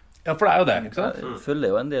 Ja, for det er jo det, ikke sant? Jeg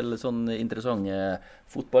følger jo en del sånn interessante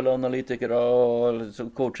fotballanalytikere og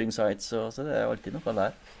coaching sites, så det er alltid noe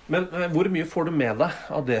der. Men hvor mye får du med deg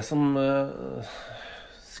av det som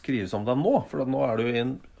skrives om deg nå? For nå er du i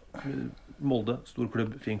en Molde, stor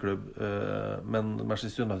klubb, fin klubb, men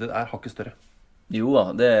Manchester United er hakket større. Jo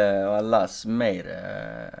da, jeg leser mer.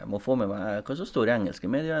 Jeg må få med meg hva som står i engelske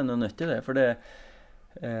medier, jeg er nødt til det, for det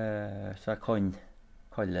så jeg kan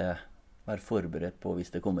være forberedt på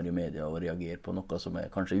hvis det kommer i media og reagere på noe som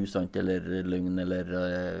er kanskje usant eller løgn, eller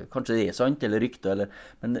kanskje det er sant eller rykte,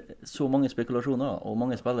 men så mange spekulasjoner og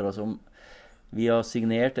mange spillere som vi har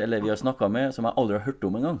signert eller vi har snakket med som jeg aldri har hørt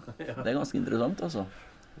om en gang. Det er ganske interessant, altså.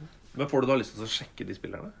 Men får du da lyst til å sjekke de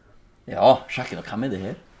spillerne? Ja, sjekke da. Hvem er det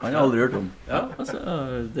her? Han har aldri hørt om. Ja. Altså,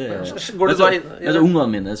 ungene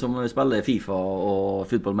mine som spiller FIFA og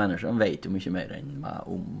Football Manager, de vet jo mye mer enn meg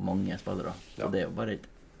om mange spillere. Så det er jo bare et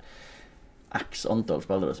x antall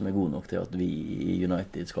spillere som er gode nok til at vi i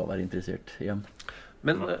United skal være interessert igjen.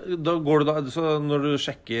 Men da går du så når du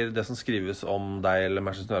sjekker det som skrives om deg eller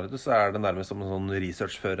Manchester United, så er det nærmest som en sånn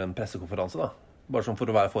research før en pressekonferanse da? Bare sånn for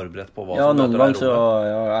å være forberedt på hva som møter deg i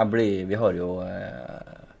rommet? Vi har jo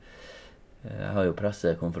jeg har jo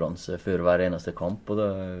pressekonferanse før hver eneste kamp, og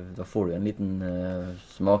da får du en liten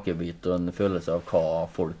smakebit og en følelse av hva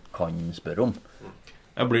folk kan spørre om.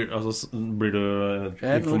 Ja, blir du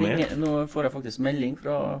informert? Nå får jeg faktisk melding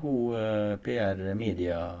fra PR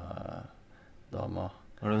Media dama.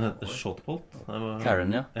 Hva er det hun heter? Shotbolt?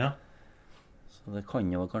 Karen, ja. Ja. Så det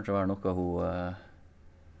kan jo kanskje være noe hun...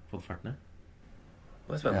 Fått fært ned?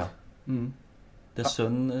 Det er spennende. Ja. Det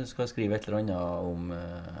sønn skal skrive et eller annet om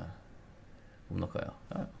noe, ja.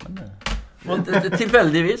 Men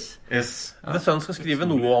tilfeldigvis. Yes. Det sønn skal skrive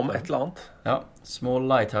noe om et eller annet. Ja. Small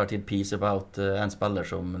light-hearted piece about en spiller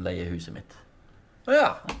som leier huset mitt.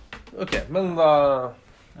 Ja, ok. Men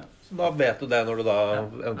da vet du det når du da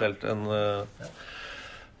eventuelt kan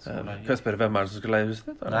jeg spørre hvem er det som skal leie huset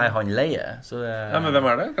ditt? Eller? Nei, han leier. Ja, men hvem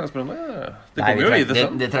er det? Kan jeg spørre om det? Det kommer jo i det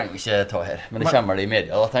sånn. Det trenger vi ikke ta her, men det kommer det i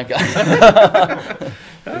media da, tenker jeg.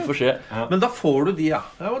 Vi får se. Ja. Men da får du de, ja.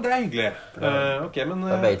 Ja, det er hyggelig. Okay, men,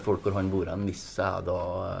 da vet folk hvor han bor hen, hvis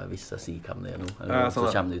jeg sier hvem det er nå. Eller så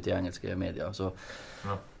kommer det ut i engelske medier, så...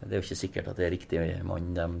 Det er jo ikke sikkert at det er riktig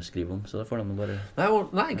mann de skriver om, så da får de bare...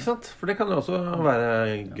 Nei, ikke sant? For det kan jo også være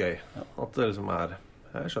gøy. At det liksom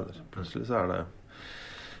jeg skjønner. Plutselig så er det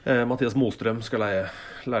Mathias Mostrøm skal leie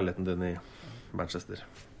leiligheten din i Manchester.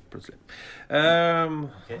 Plutselig.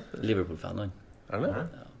 Liverpool-fan, han. Er det?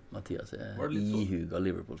 Ja, Mathias er ihuga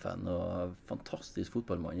Liverpool-fan, og fantastisk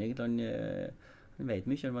fotballmann. Han vet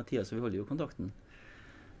mye om Mathias, så vi holder jo kontakten.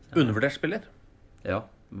 Undervurdert spiller? Ja,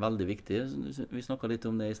 veldig viktig. Vi snakket litt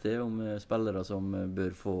om det i sted, om spillere som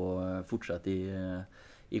bør få fortsette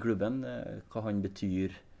i klubben. Hva han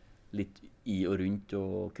betyr litt i og rundt,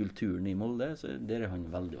 og kulturen i Molde. Så der er han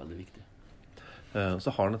veldig, veldig viktig.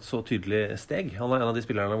 Så har han et så tydelig steg. Han er en av de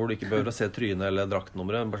spillerne hvor du ikke behøver å se trynet eller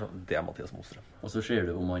draktnummeret. Bare sånn, det er Mathias Mostrøm. Og så ser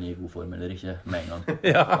du om han er i god form eller ikke med en gang.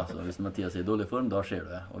 Ja. Altså, hvis Mathias er i dårlig form, da ser du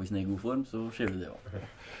det. Og hvis han er i god form, så ser du det også.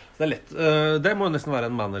 Så det er lett. Det må jo nesten være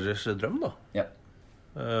en managers drøm da. Ja.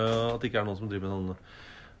 At det ikke er noen som driver med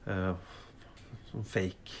sånn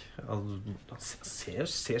fake. Altså,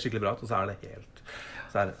 ser skikkelig bra ut, og så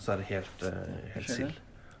er det helt sild.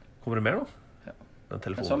 Kommer det mer nå? Ja. Den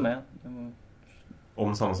telefonen. Det samme.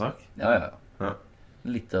 Om samme sak? Ja.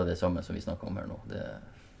 Litt av det samme som vi snakker om her nå.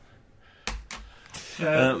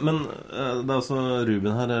 Men det er også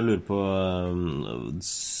Ruben her, jeg lurer på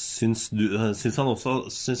Syns han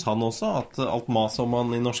også at alt mas om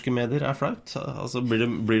han i norske medier er flaut? Altså, blir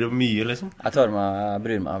det mye, liksom? Jeg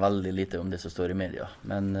bryr meg veldig lite om det som står i media.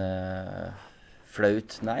 Men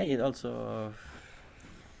flaut? Nei, altså...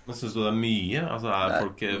 Men synes du det er mye? Altså, er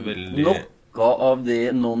folk veldig... noe av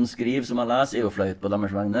det noen skriver som jeg leser, er jo flaut på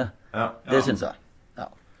deres vegne. Det synes jeg.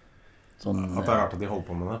 Sånn, at det rart at de holder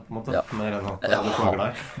på med det, på en måte. Mer enn at det plager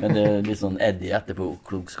deg. Men det er litt sånn Eddie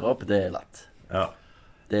etterpå-klokskap, det er lett.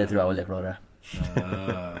 Det tror jeg alle klarer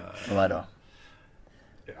å være.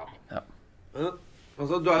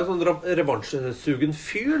 Altså, du er jo sånn revansjesugen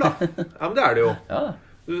fyr, da. Ja, men det er det jo.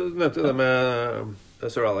 Du nevnte jo det med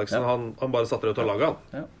Sir Alexen. Han bare satte deg ut av laget,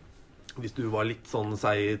 han. Hvis du var litt sånn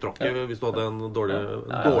seig i tråkket, hvis du hadde en dårlig...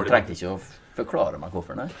 Jeg trengte ikke å forklare meg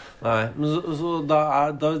hvorfor, nei. Nei, men så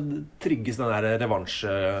da trigges den der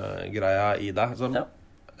revansjegreia i deg. Så,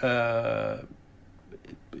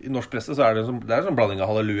 i norsk presse så er det en sånn blanding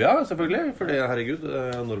av halleluja, selvfølgelig, fordi herregud,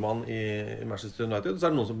 nordmann i Manchester United, så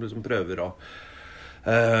er det noen som liksom prøver å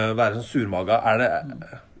være sånn surmaga.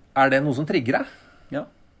 Er det noe som trigger deg? Ja,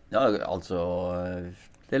 altså,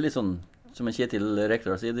 det er litt sånn som en Kjetil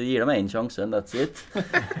Rekdal sier, du gir dem en sjanse, and that's it.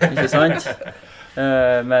 Ikke sant?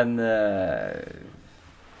 Men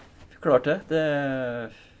klart det.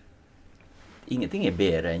 Ingenting er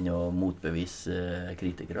bedre enn å motbevise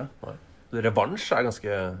kritikere. Revansj er ganske...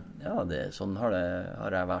 Ja, sånn har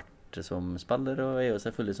jeg vært som spiller, og jeg er jo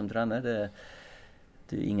selvfølgelig som trener.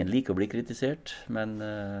 Ingen liker å bli kritisert, men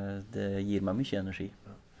det gir meg mye energi.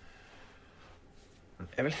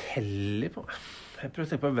 Jeg vil heller på... Jeg prøver å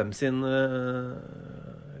tenke på hvem sin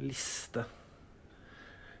liste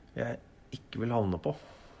jeg ikke vil havne på.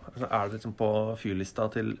 Altså, er det liksom på fyrlista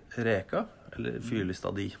til Reka, eller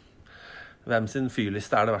fyrlista di? Hvem sin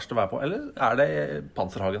fyrliste er det verste å være på? Eller er det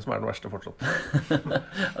Panserhagen som er den verste fortsatt?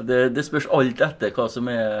 Det spørs alt etter hva som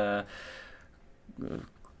er...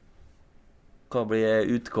 Hva blir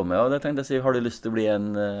utkommet av det, tenkte jeg å si. Har du lyst til å bli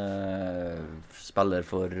en spiller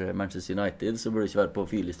for Manchester United, så burde du ikke være på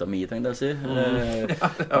fyrlista mi, tenkte jeg å si.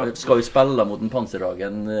 Skal vi spille mot en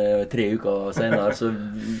Panserhagen 3 uker senere, så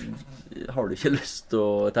har du ikke lyst til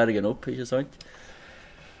å terge den opp, ikke sant?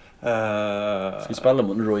 Skal vi spille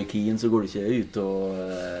mot en Roy Keane, så går du ikke ut og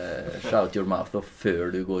shout your mouth før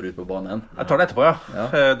du går ut på banen. Jeg tar det etterpå, ja.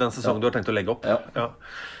 Den sesongen du har tenkt å legge opp. Ja.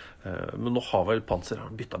 Men nå har vel Panser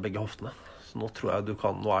byttet begge hoftene. Så nå tror jeg du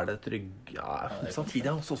kan, nå er det trygg. Ja,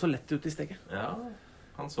 samtidig han så lett ut i steget. Ja,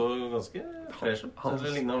 han så ganske fresh ut.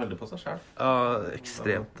 Det ligner veldig på seg selv. Ja,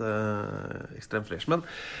 ekstremt fresh. Men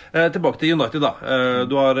tilbake til United da.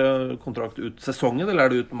 Du har kontrakt ut sesongen, eller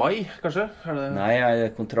er det ut mai, kanskje? Nei,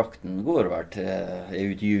 kontrakten går vel til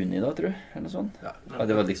ut juni da, tror jeg. Eller sånn. Ja,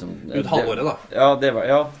 det var liksom... Ut halvåret da? Ja,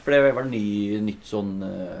 for det var nytt sånn...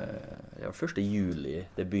 1. juli,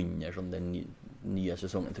 det begynner sånn den nye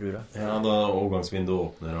sesongen, tror jeg. Ja, da overgangsvinduet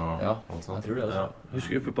åpner og alt sånt. Jeg tror det. Ja.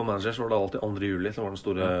 Husker vi på Manager, så var det alltid 2. juli, så var den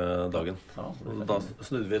store dagen. Da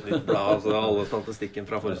snudde vi et nytt blad, så alle statistikken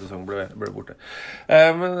fra forrige sesong ble borte.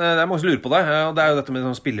 Men det er mange som lurer på det, og det er jo dette med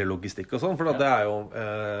sånn spillerlogistikk og sånn, for det er jo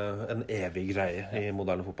en evig greie i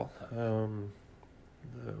moderne fotball.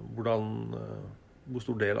 Hvor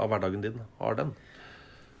stor del av hverdagen din har den?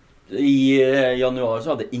 I januar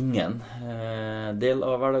så hadde ingen del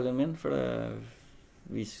av hverdagen min, for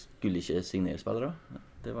vi skulle ikke signere spillere.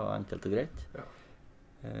 Det var enkelt og greit. Ja.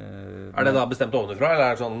 Er det da bestemt ovenifra, eller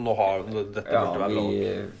er det sånn, nå har dette burde være lov?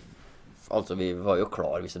 Altså, vi var jo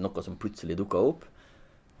klar hvis det er noe som plutselig dukket opp.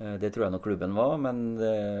 Det tror jeg nok klubben var, men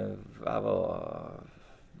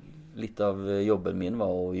litt av jobben min var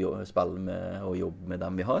å spille med og jobbe med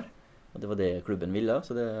dem vi har. Og det var det klubben ville,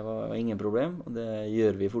 så det var ingen problem, og det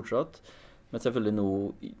gjør vi fortsatt. Men selvfølgelig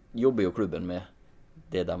nå jobber jo klubben med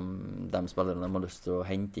det de spillerne de har lyst til å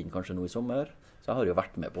hente inn kanskje nå i sommer. Så jeg har jo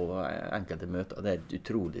vært med på enkelte møter. Det er et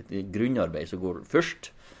utrolig grunnarbeid som går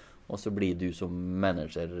først, og så blir du som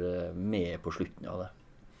manager med på slutten av det.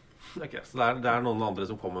 Okay, så det er noen andre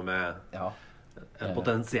som kommer med en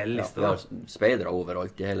potensiell liste da? Ja, vi har speidere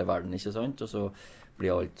overalt i hele verden, ikke sant? Og så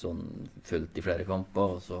blir alt sånn fullt i flere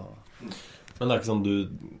kamper, og så... Men det er ikke sånn, du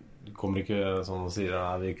kommer ikke sånn og sier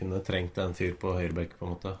at vi kunne trengt en fyr på høyrebekk, på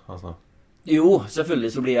en måte? Altså. Jo,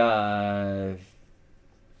 selvfølgelig så blir jeg,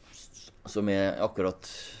 som er akkurat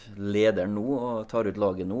leder nå, og tar ut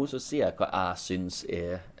laget nå, så sier jeg hva jeg synes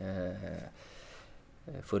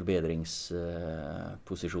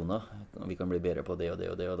forbedringsposisjoner. Vi kan bli bedre på det og det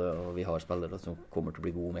og det, og vi har spillere som kommer til å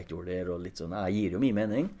bli gode om et år der, og litt sånn. Jeg gir jo min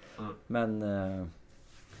mening,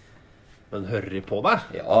 Men hører de på deg?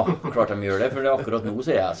 Ja, klart de gjør det, for akkurat nå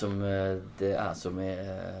så er jeg som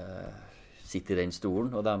sitter i den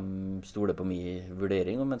stolen, og de stoler på min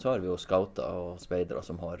vurdering, men så har vi jo scouter og speidere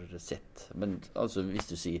som har sett. Men altså, hvis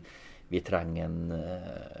du sier vi trenger en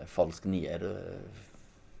falsk nier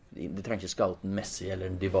Du trenger ikke scouten Messi eller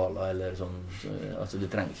Dybala eller sånn. Altså, du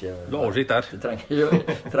trenger ikke... Du har oversikt der. Du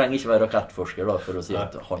trenger ikke være rakettforsker da, for å si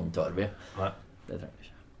at han tar vi. Nei. Det trenger du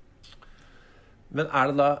ikke. Men er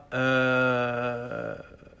det da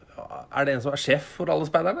er det en som er sjef for alle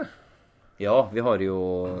speiderne? Ja, vi har jo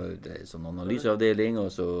sånn analyseavdeling, og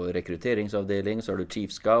så rekrutteringsavdeling, så har du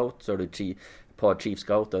chief scout, så har du par chief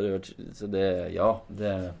scout, så det, ja,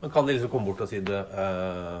 det... Men kan de liksom komme bort og si det,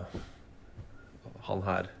 han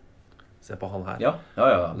her, se på han her? Ja,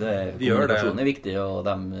 kommunikasjonen er viktig, og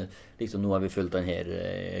liksom, nå har vi fulgt den her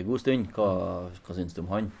en god stund, hva synes du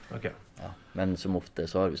om han? Ok. Ja, men som ofte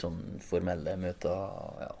så har vi sånn formelle møter,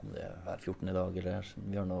 ja, om det er 14. dag, eller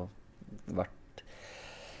vi har nå vært,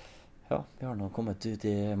 ja, vi har nå kommet ut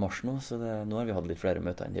i mars nå, så nå har vi hatt litt flere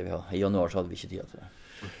møter enn det vi har. I januar så hadde vi ikke tid til det.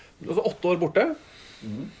 Du er altså 8 år borte,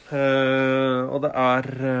 og det er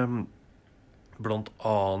blant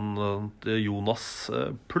annet Jonas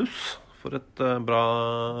Pluss, for et bra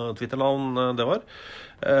Twitter-navn det var.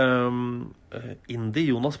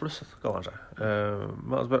 Indie Jonas Pluss kaller han seg.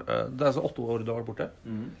 Men det er altså 8 år du har vært borte.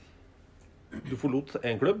 Du forlot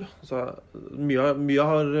en klubb, så mye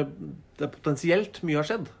har det potensielt mye har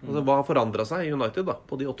skjedd. Altså, hva har forandret seg i United da,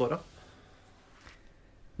 på de 8 årene?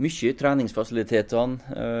 Mye treningsfasilitetene.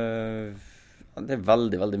 Det er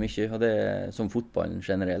veldig, veldig mye. Og det, som fotballen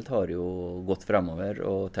generelt har jo gått fremover,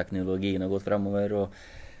 og teknologien har gått fremover, og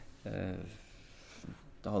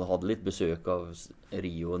jeg hadde hatt litt besøk av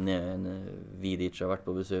Rio, Vidic har vært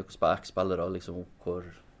på besøk, spillere, liksom, hvor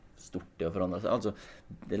stort det har forandret seg. Altså,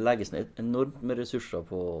 det legges ned enormt med ressurser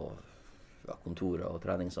på kontorer og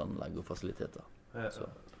treningsanlegg og fasiliteter. Så.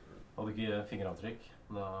 Hadde ikke fingeravtrykk?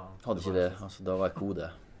 Hadde ikke det, altså, da var jeg kode.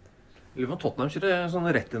 Lurer på om Tottenham kjører sånn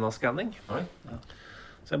retina-scanning. Ja.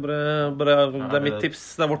 Så jeg det er mitt tips,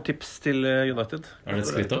 det er vårt tips til United. Er det et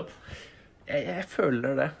skritt opp? Jeg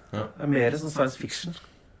føler det. Ja. Det er mer sånn science fiction.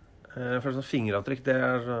 For sånn fingeravtrykk, det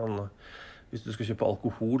er sånn... Hvis du skal kjøpe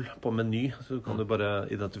alkohol på Meny, så kan du bare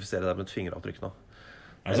identifisere deg med et fingeravtrykk nå.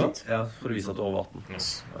 Er det sant? Ja, for å vise at du er over 18. Yes.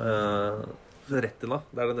 Retina,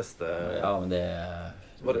 det er det neste... Ja, men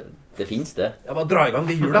det finnes det. Ja, bare dra i gang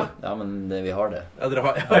de hjula. Ja, men vi har det. Ja, dere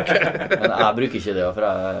har... Ja, okay. Men jeg bruker ikke det, for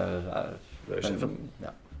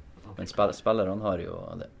men spillerne har jo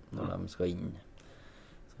det, når de skal inn.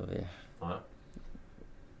 Så vi...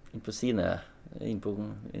 inn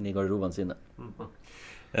i garderobene sine.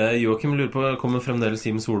 Joachim lurer på, kommer fremdeles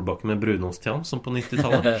Simen Solbakken med brunost-jam som på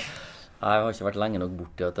 90-tallet? Nei, jeg har ikke vært lenge nok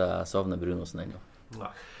borte at jeg savner brunosten ennå.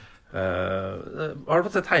 Har du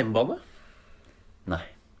fått sett Heimbane? Nei.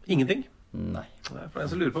 Ingenting? Nei. For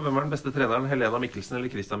jeg så lurer på hvem er den beste treneren, Helena Mikkelsen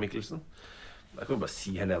eller Christian Mikkelsen? Jeg kan jo bare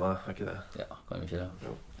si Helena, er ikke det? Ja, kan jo ikke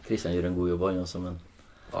det. Christian gjør en god jobb han også, men...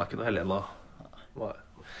 Det er ikke noe Helena. Nei.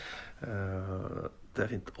 Det er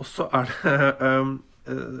fint. Og så er det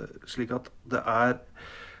slik at det er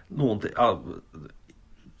noen ting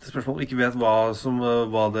det spørsmålet om ikke vet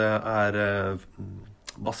hva det er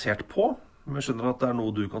basert på, men jeg skjønner at det er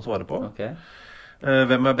noe du kan svare på. Okay.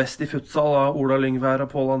 Hvem er best i futsal av Ola Lyngvær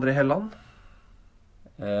og Pål André Helland?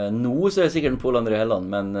 Nå så er det sikkert Pål André Helland,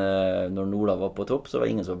 men når Ola var på topp så var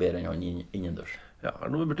ingen så bedre enn han innendørs. Ja, er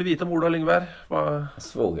det noe vi burde vite om Ola Lyngvær?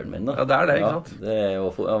 Svogeren min da. Ja, det er det, ikke sant?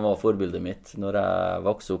 Han var forbildet mitt når jeg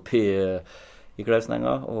vokste opp i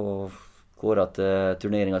Klausenenga, og kåret til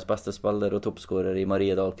turneringens beste spiller og toppskårer i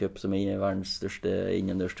Mariedal Cup, som er verdens største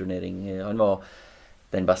innendørsturnering. Han var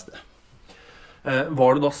den beste. Var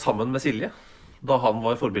du da sammen med Silje da han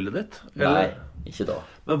var forbildet ditt? Eller? Nei, ikke da.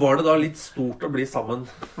 Men var det da litt stort å bli sammen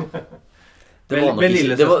med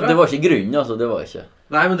lillesøstre? Det var ikke grunnen, altså, det var ikke.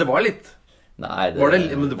 Nei, men det var litt. Nei,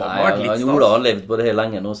 men det var litt stas. Ola har levd på det her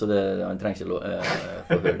lenge nå, så han trenger ikke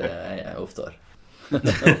få høre det oftere.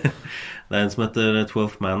 Det er en som heter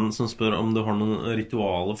 12th Man som spør om du har noen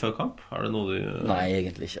ritualer før kamp. Er det noe du... Nei,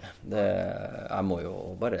 egentlig ikke. Jeg må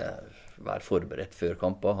jo bare være forberedt før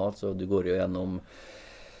kamper. Altså, du går jo gjennom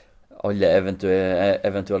alle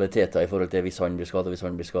eventualiteter i forhold til hvis han blir skadet,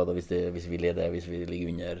 hvis vi leder, hvis vi ligger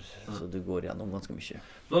under. Så du går gjennom ganske mye.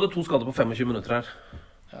 Du hadde 2 skader på 25 minutter her.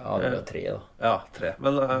 Ja, det var 3 da. Ja, 3.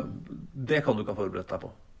 Men det kan du ikke ha forberedt deg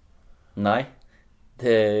på? Nei,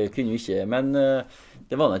 det kunne jeg ikke. Men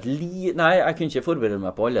det var Nei, jeg kunne ikke forberede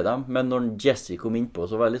meg på alle dem. Men når Jesse kom inn på,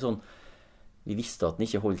 så var det litt sånn... Vi visste at han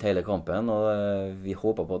ikke holdt hele kampen, og vi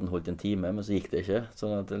håpet på at han holdt en time, men så gikk det ikke.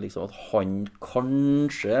 Sånn at, liksom, at han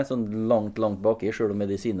kanskje, sånn langt baki, selv om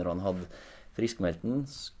medisinerne hadde friskmeldt den,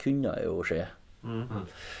 kunne jo skje. Men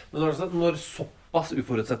når såpass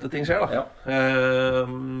uforutsette ting skjer da,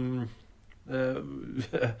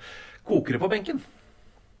 koker det på benken?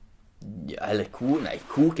 Ja, eller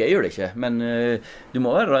koke gjør det ikke. Men du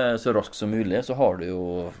må være så rask som mulig. Så har du jo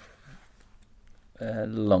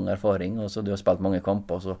lang erfaring, og så du har spilt mange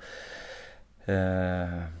kamper. Så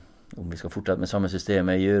om vi skal fortsette med samme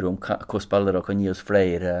systemet, gjøre om hva spillere kan gi oss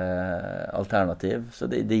flere alternativ. Så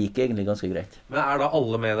det gikk egentlig ganske greit. Men da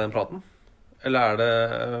alle med i den praten? Eller det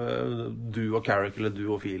du og Carrick, eller du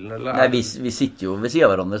og Filen? Eller Nei, vi sitter jo ved siden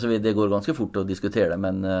av hverandre, så det går ganske fort å diskutere det.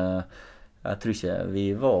 Men jeg tror ikke vi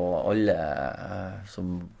var alle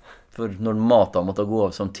som... For når Mata måtte gå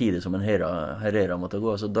av samtidig som en Herrera måtte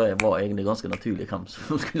gå av, så det var egentlig ganske naturlig hvem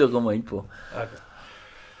som skulle komme inn på. Okay.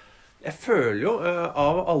 Jeg føler jo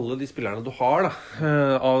av alle de spillerne du har,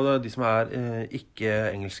 av de som ikke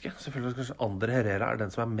engelske, så føler jeg kanskje Ander Herrera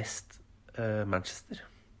den som mest Manchester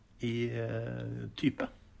i type.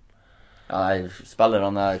 Ja,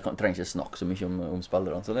 spillerne trenger ikke snakke så mye om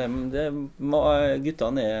spillerne, så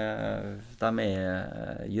guttene de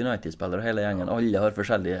United-spillere hele gjengen. Alle har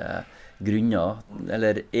forskjellige grunner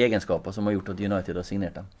eller egenskaper som har gjort at United har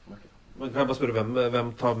signert dem. Men kan jeg bare spørre, hvem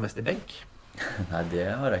tar mest i benk? Nei, det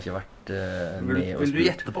har jeg ikke vært med og spurt. Vil du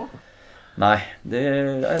gjette på? Nei,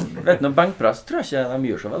 jeg vet noe, benkpress tror jeg ikke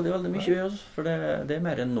de gjør så veldig mye, for det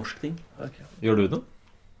mer en norsk ting. Okay. Gjør du det?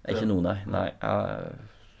 Ikke noe, nei.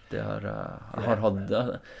 Jeg har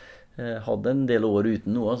hatt en del år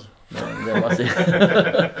uten noe, altså. Det må jeg si.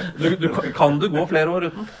 Kan du gå flere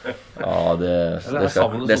år uten? Ja, det skal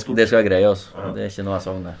jeg greie, altså. Det ikke noe jeg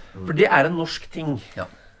savner. For det en norsk ting. Ja.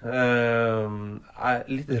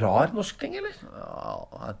 Litt rar norsk ting, eller? Ja,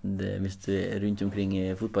 hvis du rundt omkring i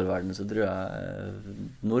fotballverdenen, så tror jeg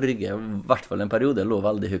Norge, i hvert fall en periode, lå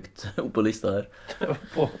veldig høyt oppe på lista der.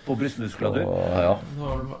 på brystmuskulatur?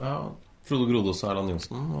 Ja. Frode Grodås og Erland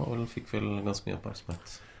Johnsen og fikk vel ganske mye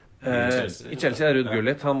oppmerksomhet. I Chelsea Ruud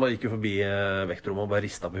Gullit. Han gikk jo forbi vektrommet og bare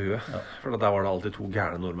ristet på huet. Ja. For der var det alltid to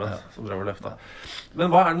gærne nordmenn som drev og løfta.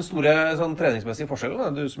 Men hva den store treningsmessige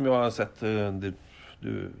forskjellen? Du som jo har sett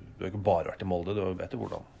du har ikke bare vært i Molde, du vet jo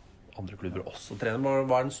hvordan andre klubber også trener.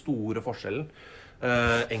 Hva den store forskjellen?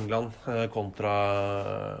 England kontra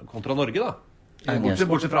Norge, da?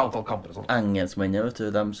 Bortsett fra antall kamper og sånt. Engelskmennene, vet du,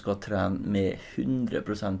 de skal trene med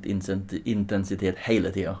 100% intensitet hele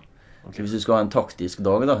tiden. Okay. Hvis du skal ha en taktisk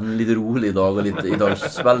dag, da, en litt rolig dag, og i dag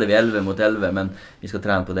spiller vi 11 mot 11, men vi skal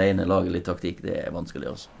trene på det ene, lage litt taktikk, det vanskelig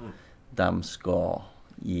også. De skal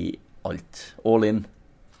gi alt. All in,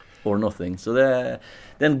 or nothing. Så det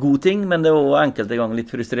en god ting, men det også enkelte ganger litt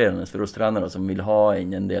frustrerende for oss trenere som vil ha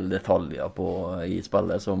inn en del detaljer i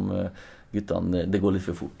spillet som guttene, det går litt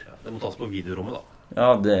for fort. Ja, det må tas på videorommet, da. Ja,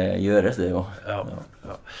 det gjøres det jo. Ja.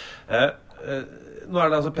 Nå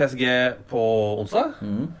det altså PSG på onsdag.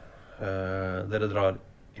 Dere drar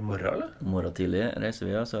i morgen, eller? I morgen tidlig reiser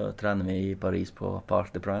vi, så trener vi i Paris på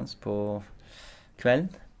Parc de Princes på kvelden.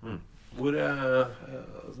 Hvor,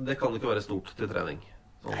 det kan ikke være stort til trening?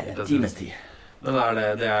 Nei, det times tid. Men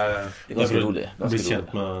det ganske rolig. Bli kjent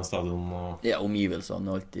med stadion og... Ja, omgivelsene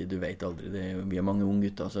alltid, du vet aldri. Vi mange unge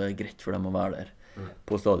gutter, så det greit for dem å være der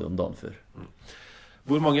på stadion dagen før.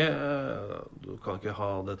 Hvor mange, du kan ikke ha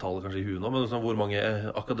det tallet kanskje i huet nå, men hvor mange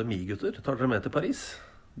akademigutter tar dere med til Paris?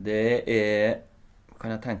 Det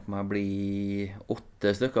kan jeg tenke meg bli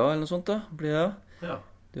 8 stykker eller noe sånt da, blir det. Ja.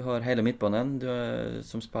 Du har hele midtbanen,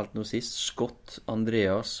 som spilte nå sist, Scott,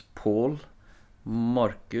 Andreas, Paul,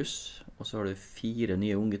 Markus, og så har du 4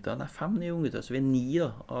 nye unggutter. Nei, 5 nye unggutter, så vi 9 da,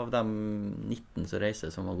 av de 19 som reiser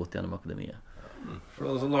som har gått gjennom akademiet. For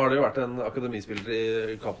nå har det jo vært en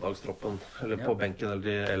akademispiller i kampdagstroppen, eller på benken eller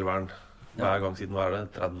i elveren, hver gang siden, hva det,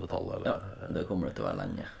 30-tallet? Eller? Ja, det kommer det til å være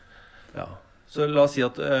lenge. Ja, så la oss si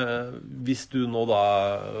at hvis du nå da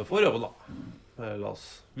får jobben da,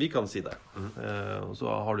 vi kan si det, og så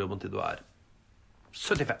har du jobben til du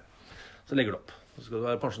 75, så legger du opp. Så skal du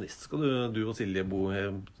være pensjonist. Skal du og Silje bo i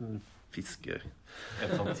fiske et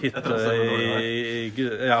eller annet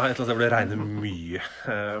sted hvor det regner mye.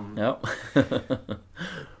 Ja.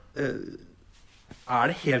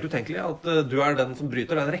 Det helt utenkelig at du den som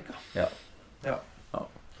bryter den rekka? Ja. Ja.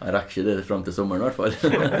 Jeg rekker ikke det frem til sommeren i hvert fall.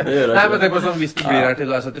 Det gjør jeg. Nei, men tenk på sånn, hvis du blir her til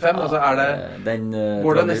du 75, altså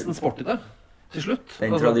går det nesten sport i det til slutt?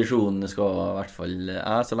 Den tradisjonen skal i hvert fall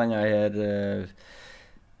så lenge jeg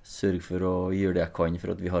sørge for å gjøre det jeg kan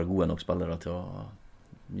for at vi har gode nok spillere til å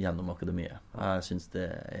gjennom akademiet. Jeg synes det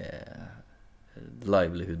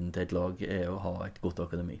livelihooden til et lag å ha et godt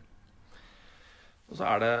akademi. Og så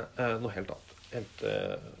det noe helt annet. Et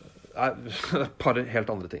par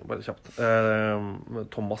helt andre ting, bare kjapt.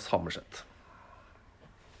 Thomas Hammerseth.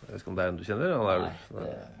 Jeg vet ikke om det en du kjenner? Nei,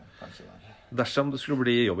 det kan ikke være. Dersom det skulle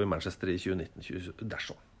bli jobb i Manchester i 2019-2020,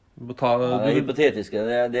 dersom. Det er hypotetiske.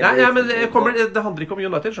 Men det handler ikke om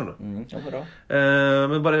United, skjønner du.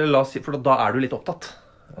 Men bare la oss si, for da er du litt opptatt.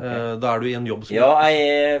 Okay. Da er du i en jobb som... Ja, jeg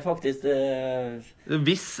er faktisk...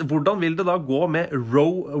 Hvordan vil det da gå med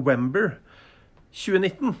Rowember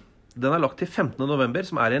 2019? Den er lagt til 15. november,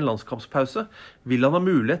 som er i en landskampspause. Vil han ha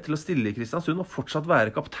mulighet til å stille i Kristiansund og fortsatt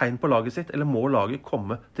være kaptein på laget sitt, eller må laget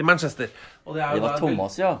komme til Manchester? Og det var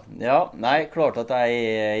Thomas, ja. Nei, klart at jeg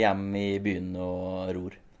er hjemme i byen og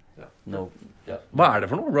ror. Hva er det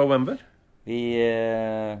for noe, Rowember?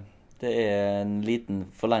 Det er en liten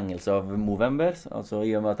forlengelse av Movember, altså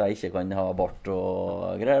i og med at jeg ikke kan ha bart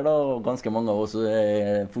og greier da, og ganske mange av oss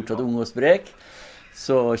er fortsatt unge og sprek.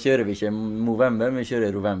 Så kjører vi ikke Movember, men vi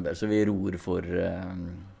kjører Rowember, så vi ror for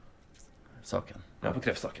saken. Ja, for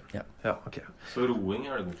kreftsaken. Ja, ok. Så roing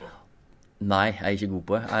er du god på? Nei, jeg er ikke god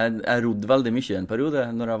på det. Jeg rodde veldig mye en periode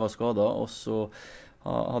når jeg var skadet, og så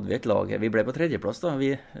hadde vi et lag. Vi ble på 3. plass da,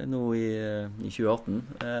 nå i 2018.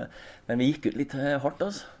 Men vi gikk ut litt hardt,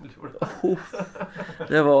 altså.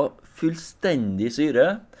 Det var fullstendig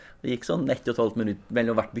syre. Det gikk sånn 1,5 minutter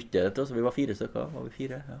mellom hvert bytte, så vi var 4 stykker. Var vi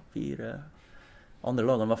 4? Ja, 4. Andre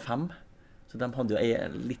lagene var 5, så de hadde jo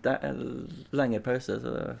litt lengre pause,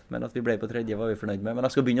 men at vi ble på 3. var vi fornøyd med. Men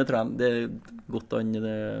jeg skal begynne å trene, det er godt han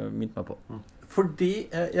minnet meg på. Fordi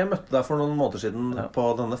jeg møtte deg for noen måneder siden på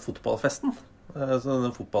denne fotballfesten,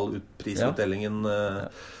 denne fotballprisutdelingen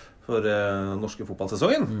for norske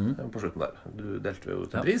fotballsesongen, på slutten der. Du delte jo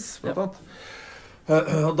ut en pris, blant annet.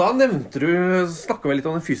 Og da snakket vi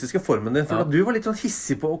litt om den fysiske formen din, for at du var litt sånn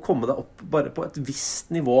hissig på å komme deg opp bare på et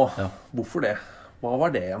visst nivå. Hvorfor det? Hva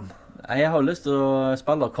var det igjen? Jeg har lyst til å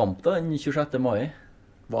spille kamp da, den 26. mai.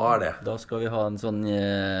 Hva er det? Da skal vi ha en sånn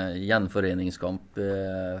gjenforeningskamp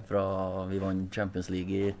fra vi vant Champions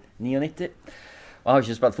League i 99. Jeg har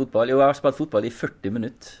ikke spilt fotball. Jo, jeg har spilt fotball i 40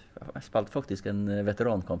 minutter. Jeg spilte faktisk en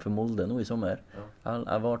veterankamp for Molde nå i sommer.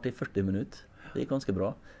 Jeg var til 40 minutter. Det gikk ganske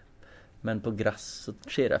bra. Men på gress så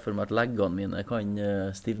ser jeg for meg at leggene mine kan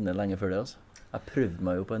stivne lenge før det, altså. Jeg prøvde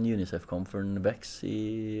meg jo på en UNICEF-kamp for en Bex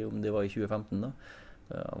om det var i 2015 da.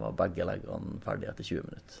 Da var begge leggene ferdige etter 20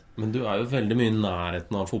 minutter. Men du er jo veldig mye i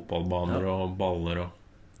nærheten av fotballbaner og baller og...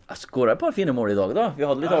 Jeg skåret et par fine mål i dag da. Vi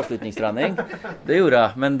hadde litt avslutningstrening. Det gjorde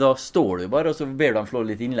jeg, men da står du bare, og så ber de slå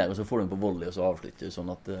litt innlegg, og så får du på volley, og så avslutter du,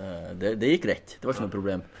 sånn at det gikk rett. Det var ikke noe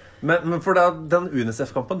problem. Men for den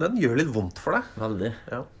UNICEF-kampen, den gjør litt vondt for deg? Veldig.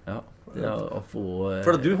 Ja. Å få...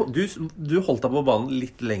 For du holdt deg på banen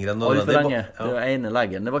litt lenger enn nødvendig. Altfor lenge. Det var ene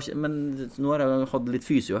leggen. Men nå har jeg hatt litt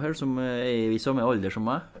fysio her, som er i samme alder som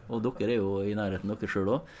meg, og dere er jo i nærheten dere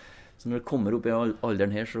selv også. Så når det kommer opp i alderen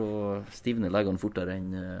her, så stivner leggene fortere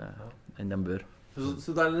enn de bør. Så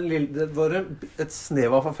det var et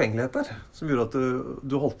snev av forfengelighet der, som gjorde at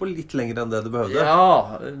du holdt på litt lenger enn det du behøvde?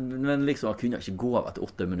 Ja, men liksom, jeg kunne ikke gå av etter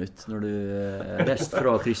 8 minutter når du reiste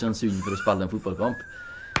fra Kristiansund for å spille en fotballkamp.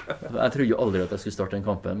 Jeg trodde jo aldri at jeg skulle starte den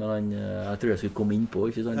kampen, men jeg tror jeg skulle komme inn på,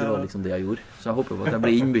 ikke sant? Det var liksom det jeg gjorde. Så jeg håper på at jeg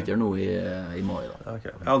blir innbytter nå i mai da.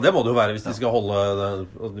 Okay. Ja, det må det jo være hvis de skal holde,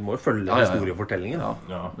 de må jo følge historiefortellingen.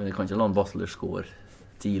 Ja, men de kan ikke la en Basler score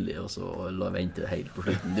tidlig, og så la vente helt på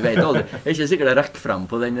slutten. Du vet aldri. Jeg er ikke sikkert jeg rekker frem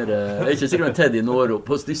på den der... Jeg er ikke sikkert at Teddy når opp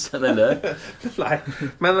på stussen, eller? Nei,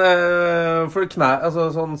 men for altså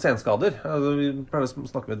sånn senskader, vi pleier å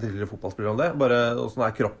snakke med tidligere fotballspillere om det, bare hvordan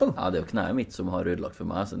er kroppen? Ja, det er jo knæet mitt som har ødelagt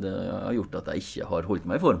for meg, så det har gjort at jeg ikke har holdt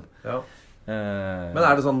meg i form. Ja. Men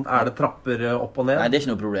er det trapper opp og ned? Nei, det er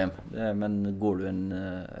ikke noe problem. Men går du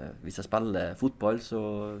hvis jeg spiller fotball, så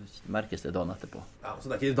merkes det dagen etterpå. Ja, så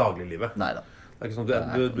det er ikke i dagliglivet? Nei da. Det er ikke sånn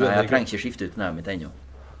Nei, jeg trenger ikke skifte ut knæet mitt ennå.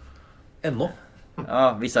 Ennå?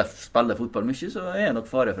 Ja, hvis jeg spiller fotball mye, så er jeg nok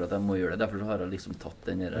fare for at jeg må gjøre det. Derfor har jeg liksom tatt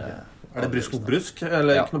den der... Er det brusk mot brusk?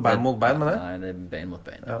 Eller ikke noe bein mot bein med det? Nei, det er bein mot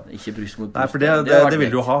bein. Ja. Ikke brusk mot brusk. Nei, for det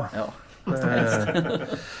vil du ha. Ja.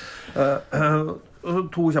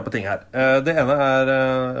 2 kjappe ting her. Det ene er,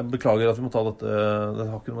 jeg beklager at vi må ta dette, det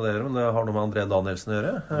har ikke noe med dere, men det har noe med André Danielsen å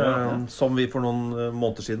gjøre, som vi for noen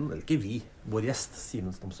måneder siden, eller ikke vi, vår gjest,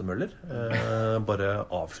 Simen Stamse Møller, bare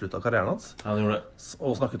avsluttet karrieren hans. Ja, det gjorde det.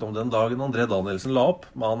 Og snakket om den dagen André Danielsen la opp,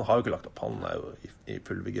 men han har jo ikke lagt opp, han er jo i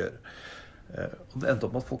full vigør. Og det endte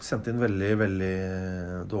opp med at folk sendte inn veldig, veldig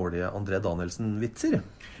dårlige André Danielsen-vitser.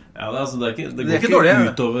 Ja, det går ikke dårlig,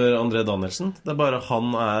 utover André Danielsen. Det er bare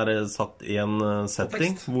han er satt i en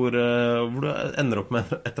setting hvor du ender opp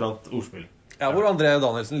med et eller annet ordspill. Ja, hvor André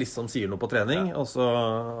Danielsen liksom sier noe på trening, og så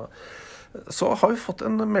har vi fått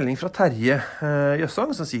en melding fra Terje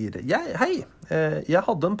Jøssang som sier: Hei, jeg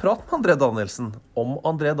hadde en prat med André Danielsen om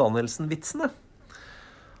André Danielsen-vitsene.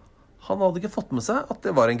 Han hadde ikke fått med seg at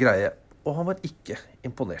det var en greie, og han var ikke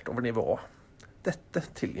imponert over nivået. Dette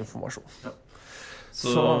til informasjon. Ja.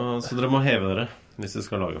 Så dere må heve dere hvis dere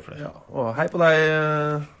skal lage flere. Ja, og hei på deg,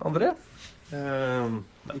 André.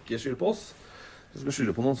 Ikke skyld på oss. Hvis du skal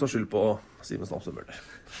skylde på noen, så skyld på Simen Snapsebøller.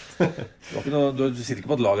 Du sitter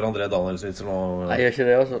ikke på et lager André Danielsvits eller noe? Nei, jeg gjør ikke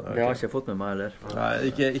det, altså. Det har ikke jeg fått med meg heller. Nei,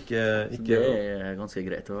 ikke det er ganske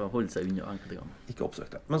greit å holde seg unna enkelte ganger. Ikke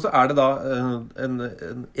oppsøkt det. Men så er det da en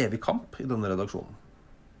evig kamp i denne redaksjonen.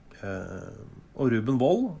 Og Ruben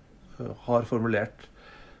Wold har formulert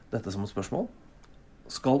dette som et spørsmål.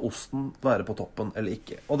 Skal osten være på toppen eller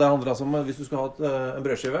ikke? Og det handler altså om hvis du skal ha en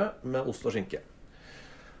brødskive med ost og skinke.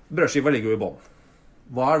 Brødskiva ligger jo i bånn.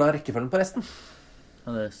 Hva er da rekkefølgen på resten?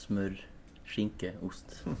 Ja, det er smør, skinke,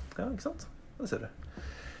 ost. Ja, ikke sant? Det ser du.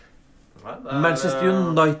 Manchester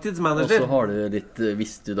Uniteds manager. Og så har du litt,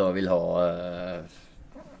 hvis du da vil ha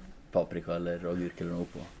paprika eller agurk eller noe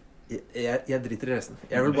på. Jeg driter i resten.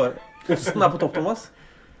 Jeg vil bare... Osten er på topp, Thomas.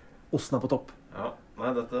 Osten er på topp. Ja,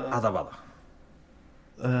 nei, dette...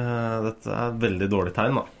 Dette er et veldig dårlig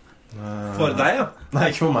tegn, da. For deg, ja? Nei,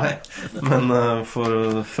 ikke for meg. Men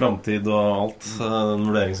for fremtid og alt, den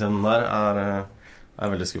vurderingsevnen der er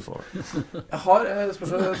veldig skuffet over. Jeg har et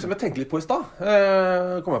spørsmål som jeg tenkte litt på i stad,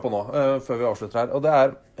 kommer jeg på nå, før vi avslutter her. Og det er,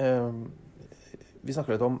 vi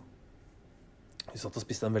snakker litt om, vi satt og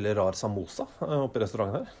spiste en veldig rar samosa oppe i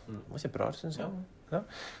restauranten her. Den var kjemperar, synes jeg. Ja.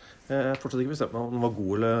 Jeg fortsatt ikke bestemt meg om den var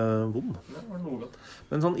god eller vond. Det var noe godt.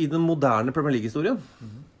 Men sånn, i den moderne Premier League-historien,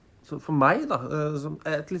 så for meg da,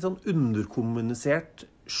 et litt sånn underkommunisert,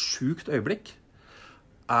 sjukt øyeblikk,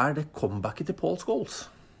 er det comebacket til Paul Scholes.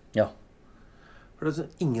 Ja. For det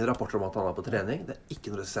er ingen rapporter om at han er på trening, det er ikke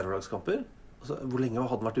noen reservelagskamper. Altså, hvor lenge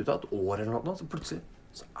hadde han vært ute? Et år eller noe? Så plutselig,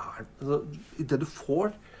 så er det, i det du får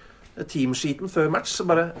teamsheeten før match, så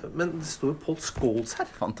bare, men det står jo Paul Scholes her.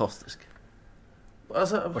 Fantastisk.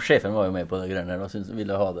 Altså, og sjefen var jo med på det greiene der, og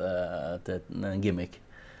ville ha det til en gimmick.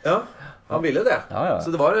 Ja, han ville det. Ja.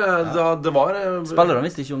 Så det var Spillerne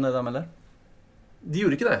visste ikke om det, dem, eller? De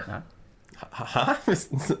gjorde ikke det. Nei. Hæ?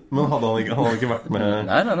 Men hadde han ikke vært med?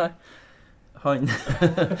 Nei. Han...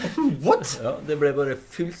 What? Ja, det ble bare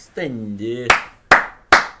fullstendig...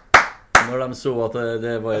 Når de så at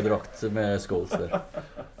det var en drakt med Scholes der.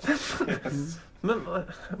 Men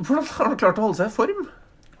hvordan har han klart å holde seg i form?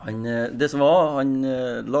 Det som var, han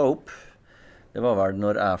la opp, det var vel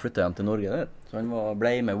når jeg flyttet hjem til Norge der. Så han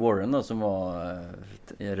ble med Warren, da, som var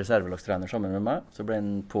reservelagstrener sammen med meg. Så ble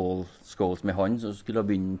en Paul Scholes med han, som skulle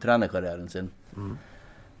begynne trenerkarrieren sin.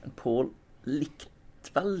 Men Paul likte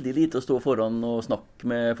veldig lite å stå foran og snakke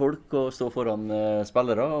med folk, og stå foran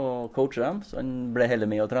spillere og coache dem. Så han ble heller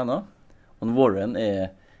med å trene. Og Warren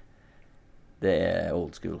det er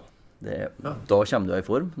old school. Da kommer du i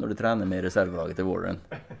form når du trener med reservelaget til Warren.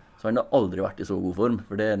 Så han har aldri vært i så god form.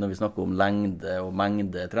 For det når vi snakker om lengde og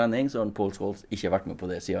mengde trening, så har Paul Scholes ikke vært med på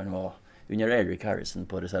det siden han var under Eric Harrison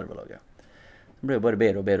på reservelaget. Han ble jo bare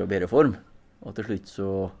bedre og bedre form. Og til slutt så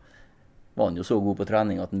var han jo så god på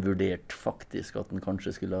trening at han vurderte faktisk at han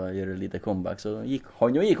kanskje skulle gjøre et lite comeback. Så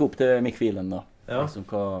han gikk opp til Mick Phelan da. Ja. Liksom,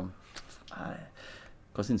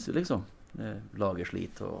 hva synes du liksom? Laget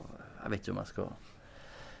slit, og jeg vet ikke om jeg skal...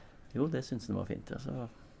 Jo, det synes de var fint. Ja. Så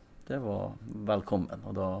det var velkommen.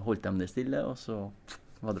 Og da holdt de det stille, og så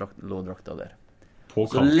lå drakta der. På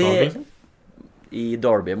kampdag? I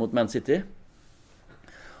Derby mot Man City.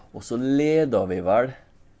 Og så leda vi vel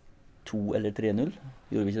 2 eller 3-0.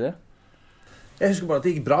 Gjorde vi ikke det? Jeg husker bare at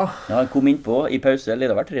det gikk bra. Ja, han kom innpå i pause.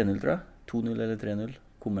 Leda vel 3-0, tror jeg. 2-0 eller 3-0.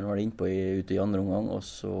 Kom han vel innpå ute i andre omgang, og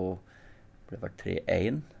så ble det vel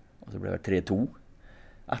 3-1. Og så ble det 3-2.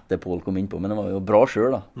 Etter Paul kom innpå, men det var jo bra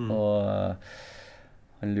selv da. Og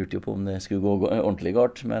han lurte jo på om det skulle gå ordentlig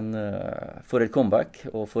galt, men for et comeback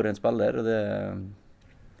og for en spiller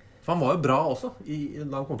For han var jo bra også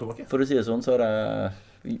da han kom tilbake. For å si det sånn, så har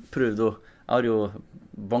jeg prøvd jeg har jo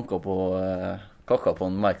banket på kakka på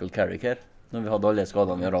en Michael Carrick her, når vi hadde alle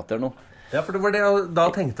skadene vi har hatt her nå. Ja, for det var det jeg da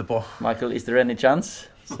tenkte på. Michael, is there any chance?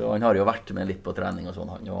 Så han har jo vært med litt på trening og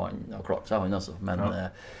sånn, og han har klart seg, han altså. Men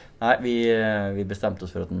nei, vi bestemte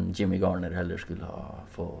oss for at Jimmy Garner heller skulle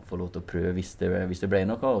få lov til å prøve hvis det ble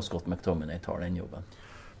noe, og Scott McTominay tar den jobben.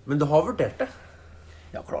 Men du har vurdert det?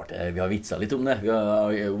 Ja, klart det. Vi har vitset litt om det.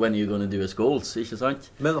 When you gonna do a goals, ikke sant?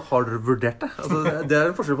 Men har dere vurdert det? Altså, det er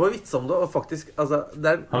en forskjell på å vitse om det, og faktisk... Altså,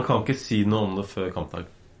 Han kan ikke si noe om det før kampdag.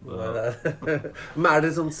 Men er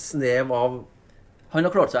det sånn snev av... Han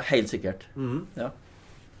har klart seg helt sikkert. Ja.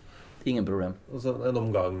 Ingen problem. Og så en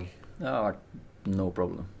omgang. Det har vært no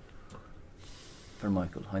problem. For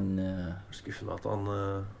Michael, han... Skuffende at han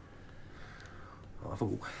er for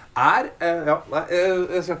god.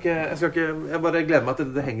 Jeg skal ikke jeg bare gleder meg til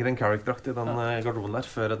det henger en Carrick-drakt i den garderoben der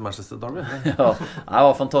før et Manchester Derby. Ja, det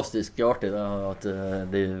var fantastisk artig da, at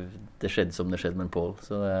det skjedde som det skjedde med Paul.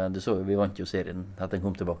 Så du så jo, vi vant jo serien at den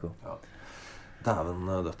kom tilbake. Ja. Dæven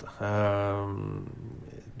døtte.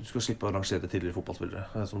 Du skal slippe å rangere tidligere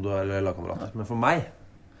fotballspillere som du er lagkamerater. Men for meg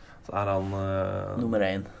så er han nummer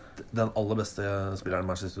 1. Den aller beste spilleren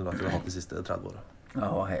Manchester United har hatt de siste 30 årene.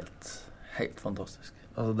 Ja, helt fantastisk.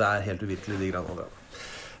 Altså, det er helt uvirkelig de greiene.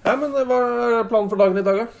 Ja, men hva er planen for dagen i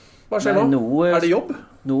dag? Hva skjer nå? Er det jobb?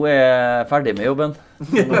 Nå er jeg ferdig med jobben.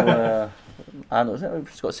 Nå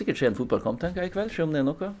skal sikkert skje en fotballkamp, tenker jeg, i kveld. Se om det er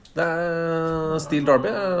noe. Det er Steel Derby.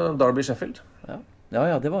 Derby Sheffield. Ja,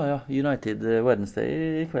 det var United Wednesday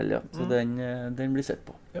i kveld, ja. Så den blir sett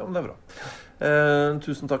på. Ja, men det er bra.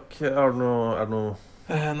 Tusen takk. Er det noe...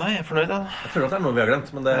 Nei, jeg er fornøyd, da. Jeg føler at det er noe vi har glemt,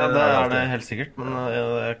 men det er det helt sikkert. Men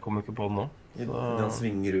jeg kommer ikke på det nå. Den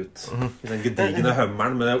svinger ut i den gedigne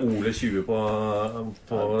hømmeren med Ole 20 på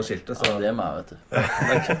skiltet. Så... Ja, det er meg, vet du.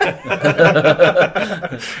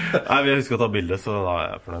 Nei, vi husker å ta bilde, så da er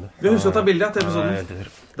jeg fornøyd. Vi husker å ta bilde til episoden.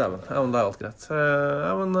 Ja, men det er alt greit.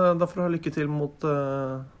 Ja, men da får du ha lykke til mot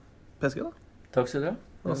PSG, da. Takk skal du ha.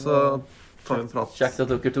 Og så tar vi en prat. Kjekt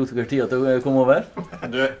at dere tok dere tid til å komme over.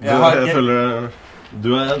 Jeg føler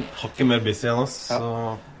du er hakket mer busy enn oss,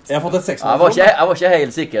 så... Jeg har fått et 6 måneder. Jeg var ikke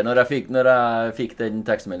helt sikker når jeg fikk den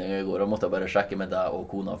tekstmeldingen i går, og måtte bare sjekke med deg og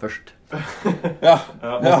kona først.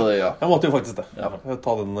 Jeg måtte jo faktisk det.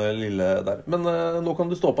 Ta den lille der. Men nå kan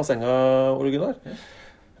du stå opp av senga, Ole Gunnar.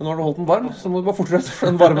 Nå har du holdt den varm, så må du bare fortere, for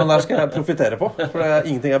den varmen der skal jeg profitere på. For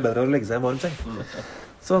ingenting er bedre enn å legge seg i en varm seng.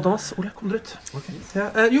 Så Thomas, Ole, kom dere ut.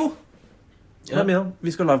 Jo! Ja,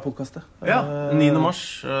 vi skal live-podcaste. 9.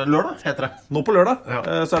 mars, lørdag heter det. Nå på lørdag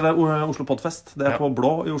så er det Oslo Podfest. Det er på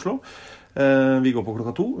Blå i Oslo. Vi går på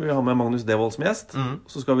 2:00. Vi har med Magnus Devold som gjest.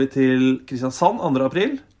 Så skal vi til Kristiansand 2.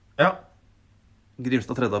 april.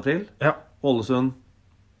 Grimstad 3. april. Ålesund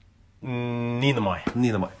 9. mai.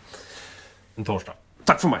 En torsdag.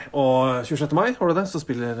 Takk for meg. Og 26. mai, har du det, så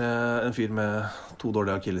spiller en fyr med 2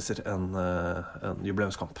 dårlige akilleser en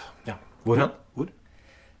jubileumskamp. Hvor?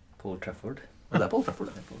 På Trafford. Det er på Old Trafford.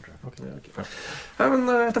 Okay. Ja, men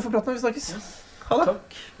takk for praten, vi snakkes. Ha det. Takk.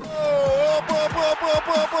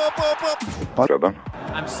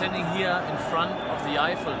 I'm sitting here in front of the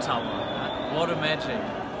Eiffel Tower. What a magic.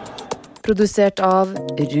 Produsert av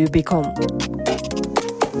Rubicon.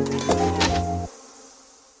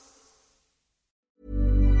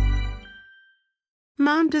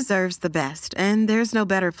 Mom deserves the best, and there's no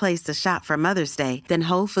better place to shop for Mother's Day than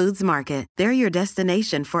Whole Foods Market. They're your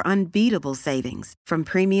destination for unbeatable savings, from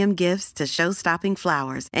premium gifts to show-stopping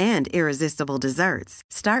flowers and irresistible desserts.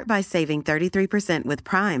 Start by saving 33% with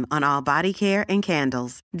Prime on all body care and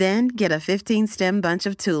candles. Then get a 15-stem bunch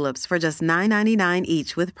of tulips for just $9.99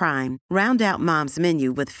 each with Prime. Round out Mom's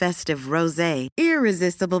menu with festive rosé,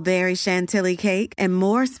 irresistible berry chantilly cake, and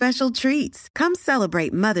more special treats. Come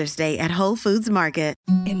celebrate Mother's Day at Whole Foods Market.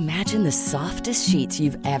 Imagine the softest sheets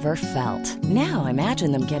you've ever felt. Now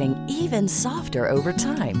imagine them getting even softer over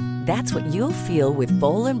time. That's what you'll feel with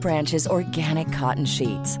Boll & Branch's organic cotton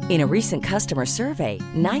sheets. In a recent customer survey,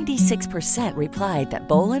 96% replied that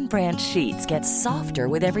Boll & Branch sheets get softer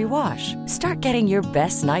with every wash. Start getting your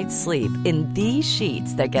best night's sleep in these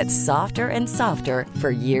sheets that get softer and softer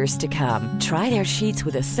for years to come. Try their sheets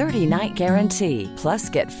with a 30-night guarantee. Plus,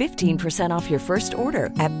 get 15% off your first order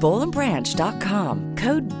at bollandbranch.com.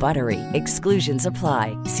 Code BUTTERY. Exclusions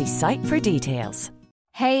apply. See site for details.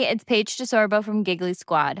 Hey, it's Paige DeSorbo from Giggly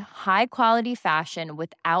Squad. High quality fashion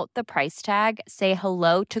without the price tag. Say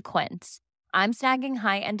hello to Quince. I'm snagging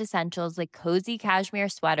high-end essentials like cozy cashmere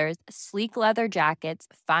sweaters, sleek leather jackets,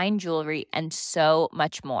 fine jewelry, and so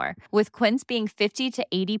much more. With Quince being 50 to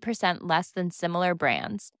 80% less than similar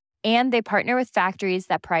brands. And they partner with factories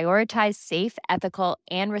that prioritize safe, ethical,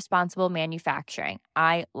 and responsible manufacturing.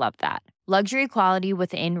 I love that. Luxury quality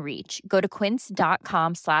within reach. Go to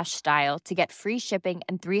quince.com/style to get free shipping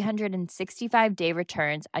and 365-day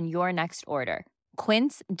returns on your next order.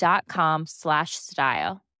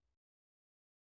 Quince.com/style.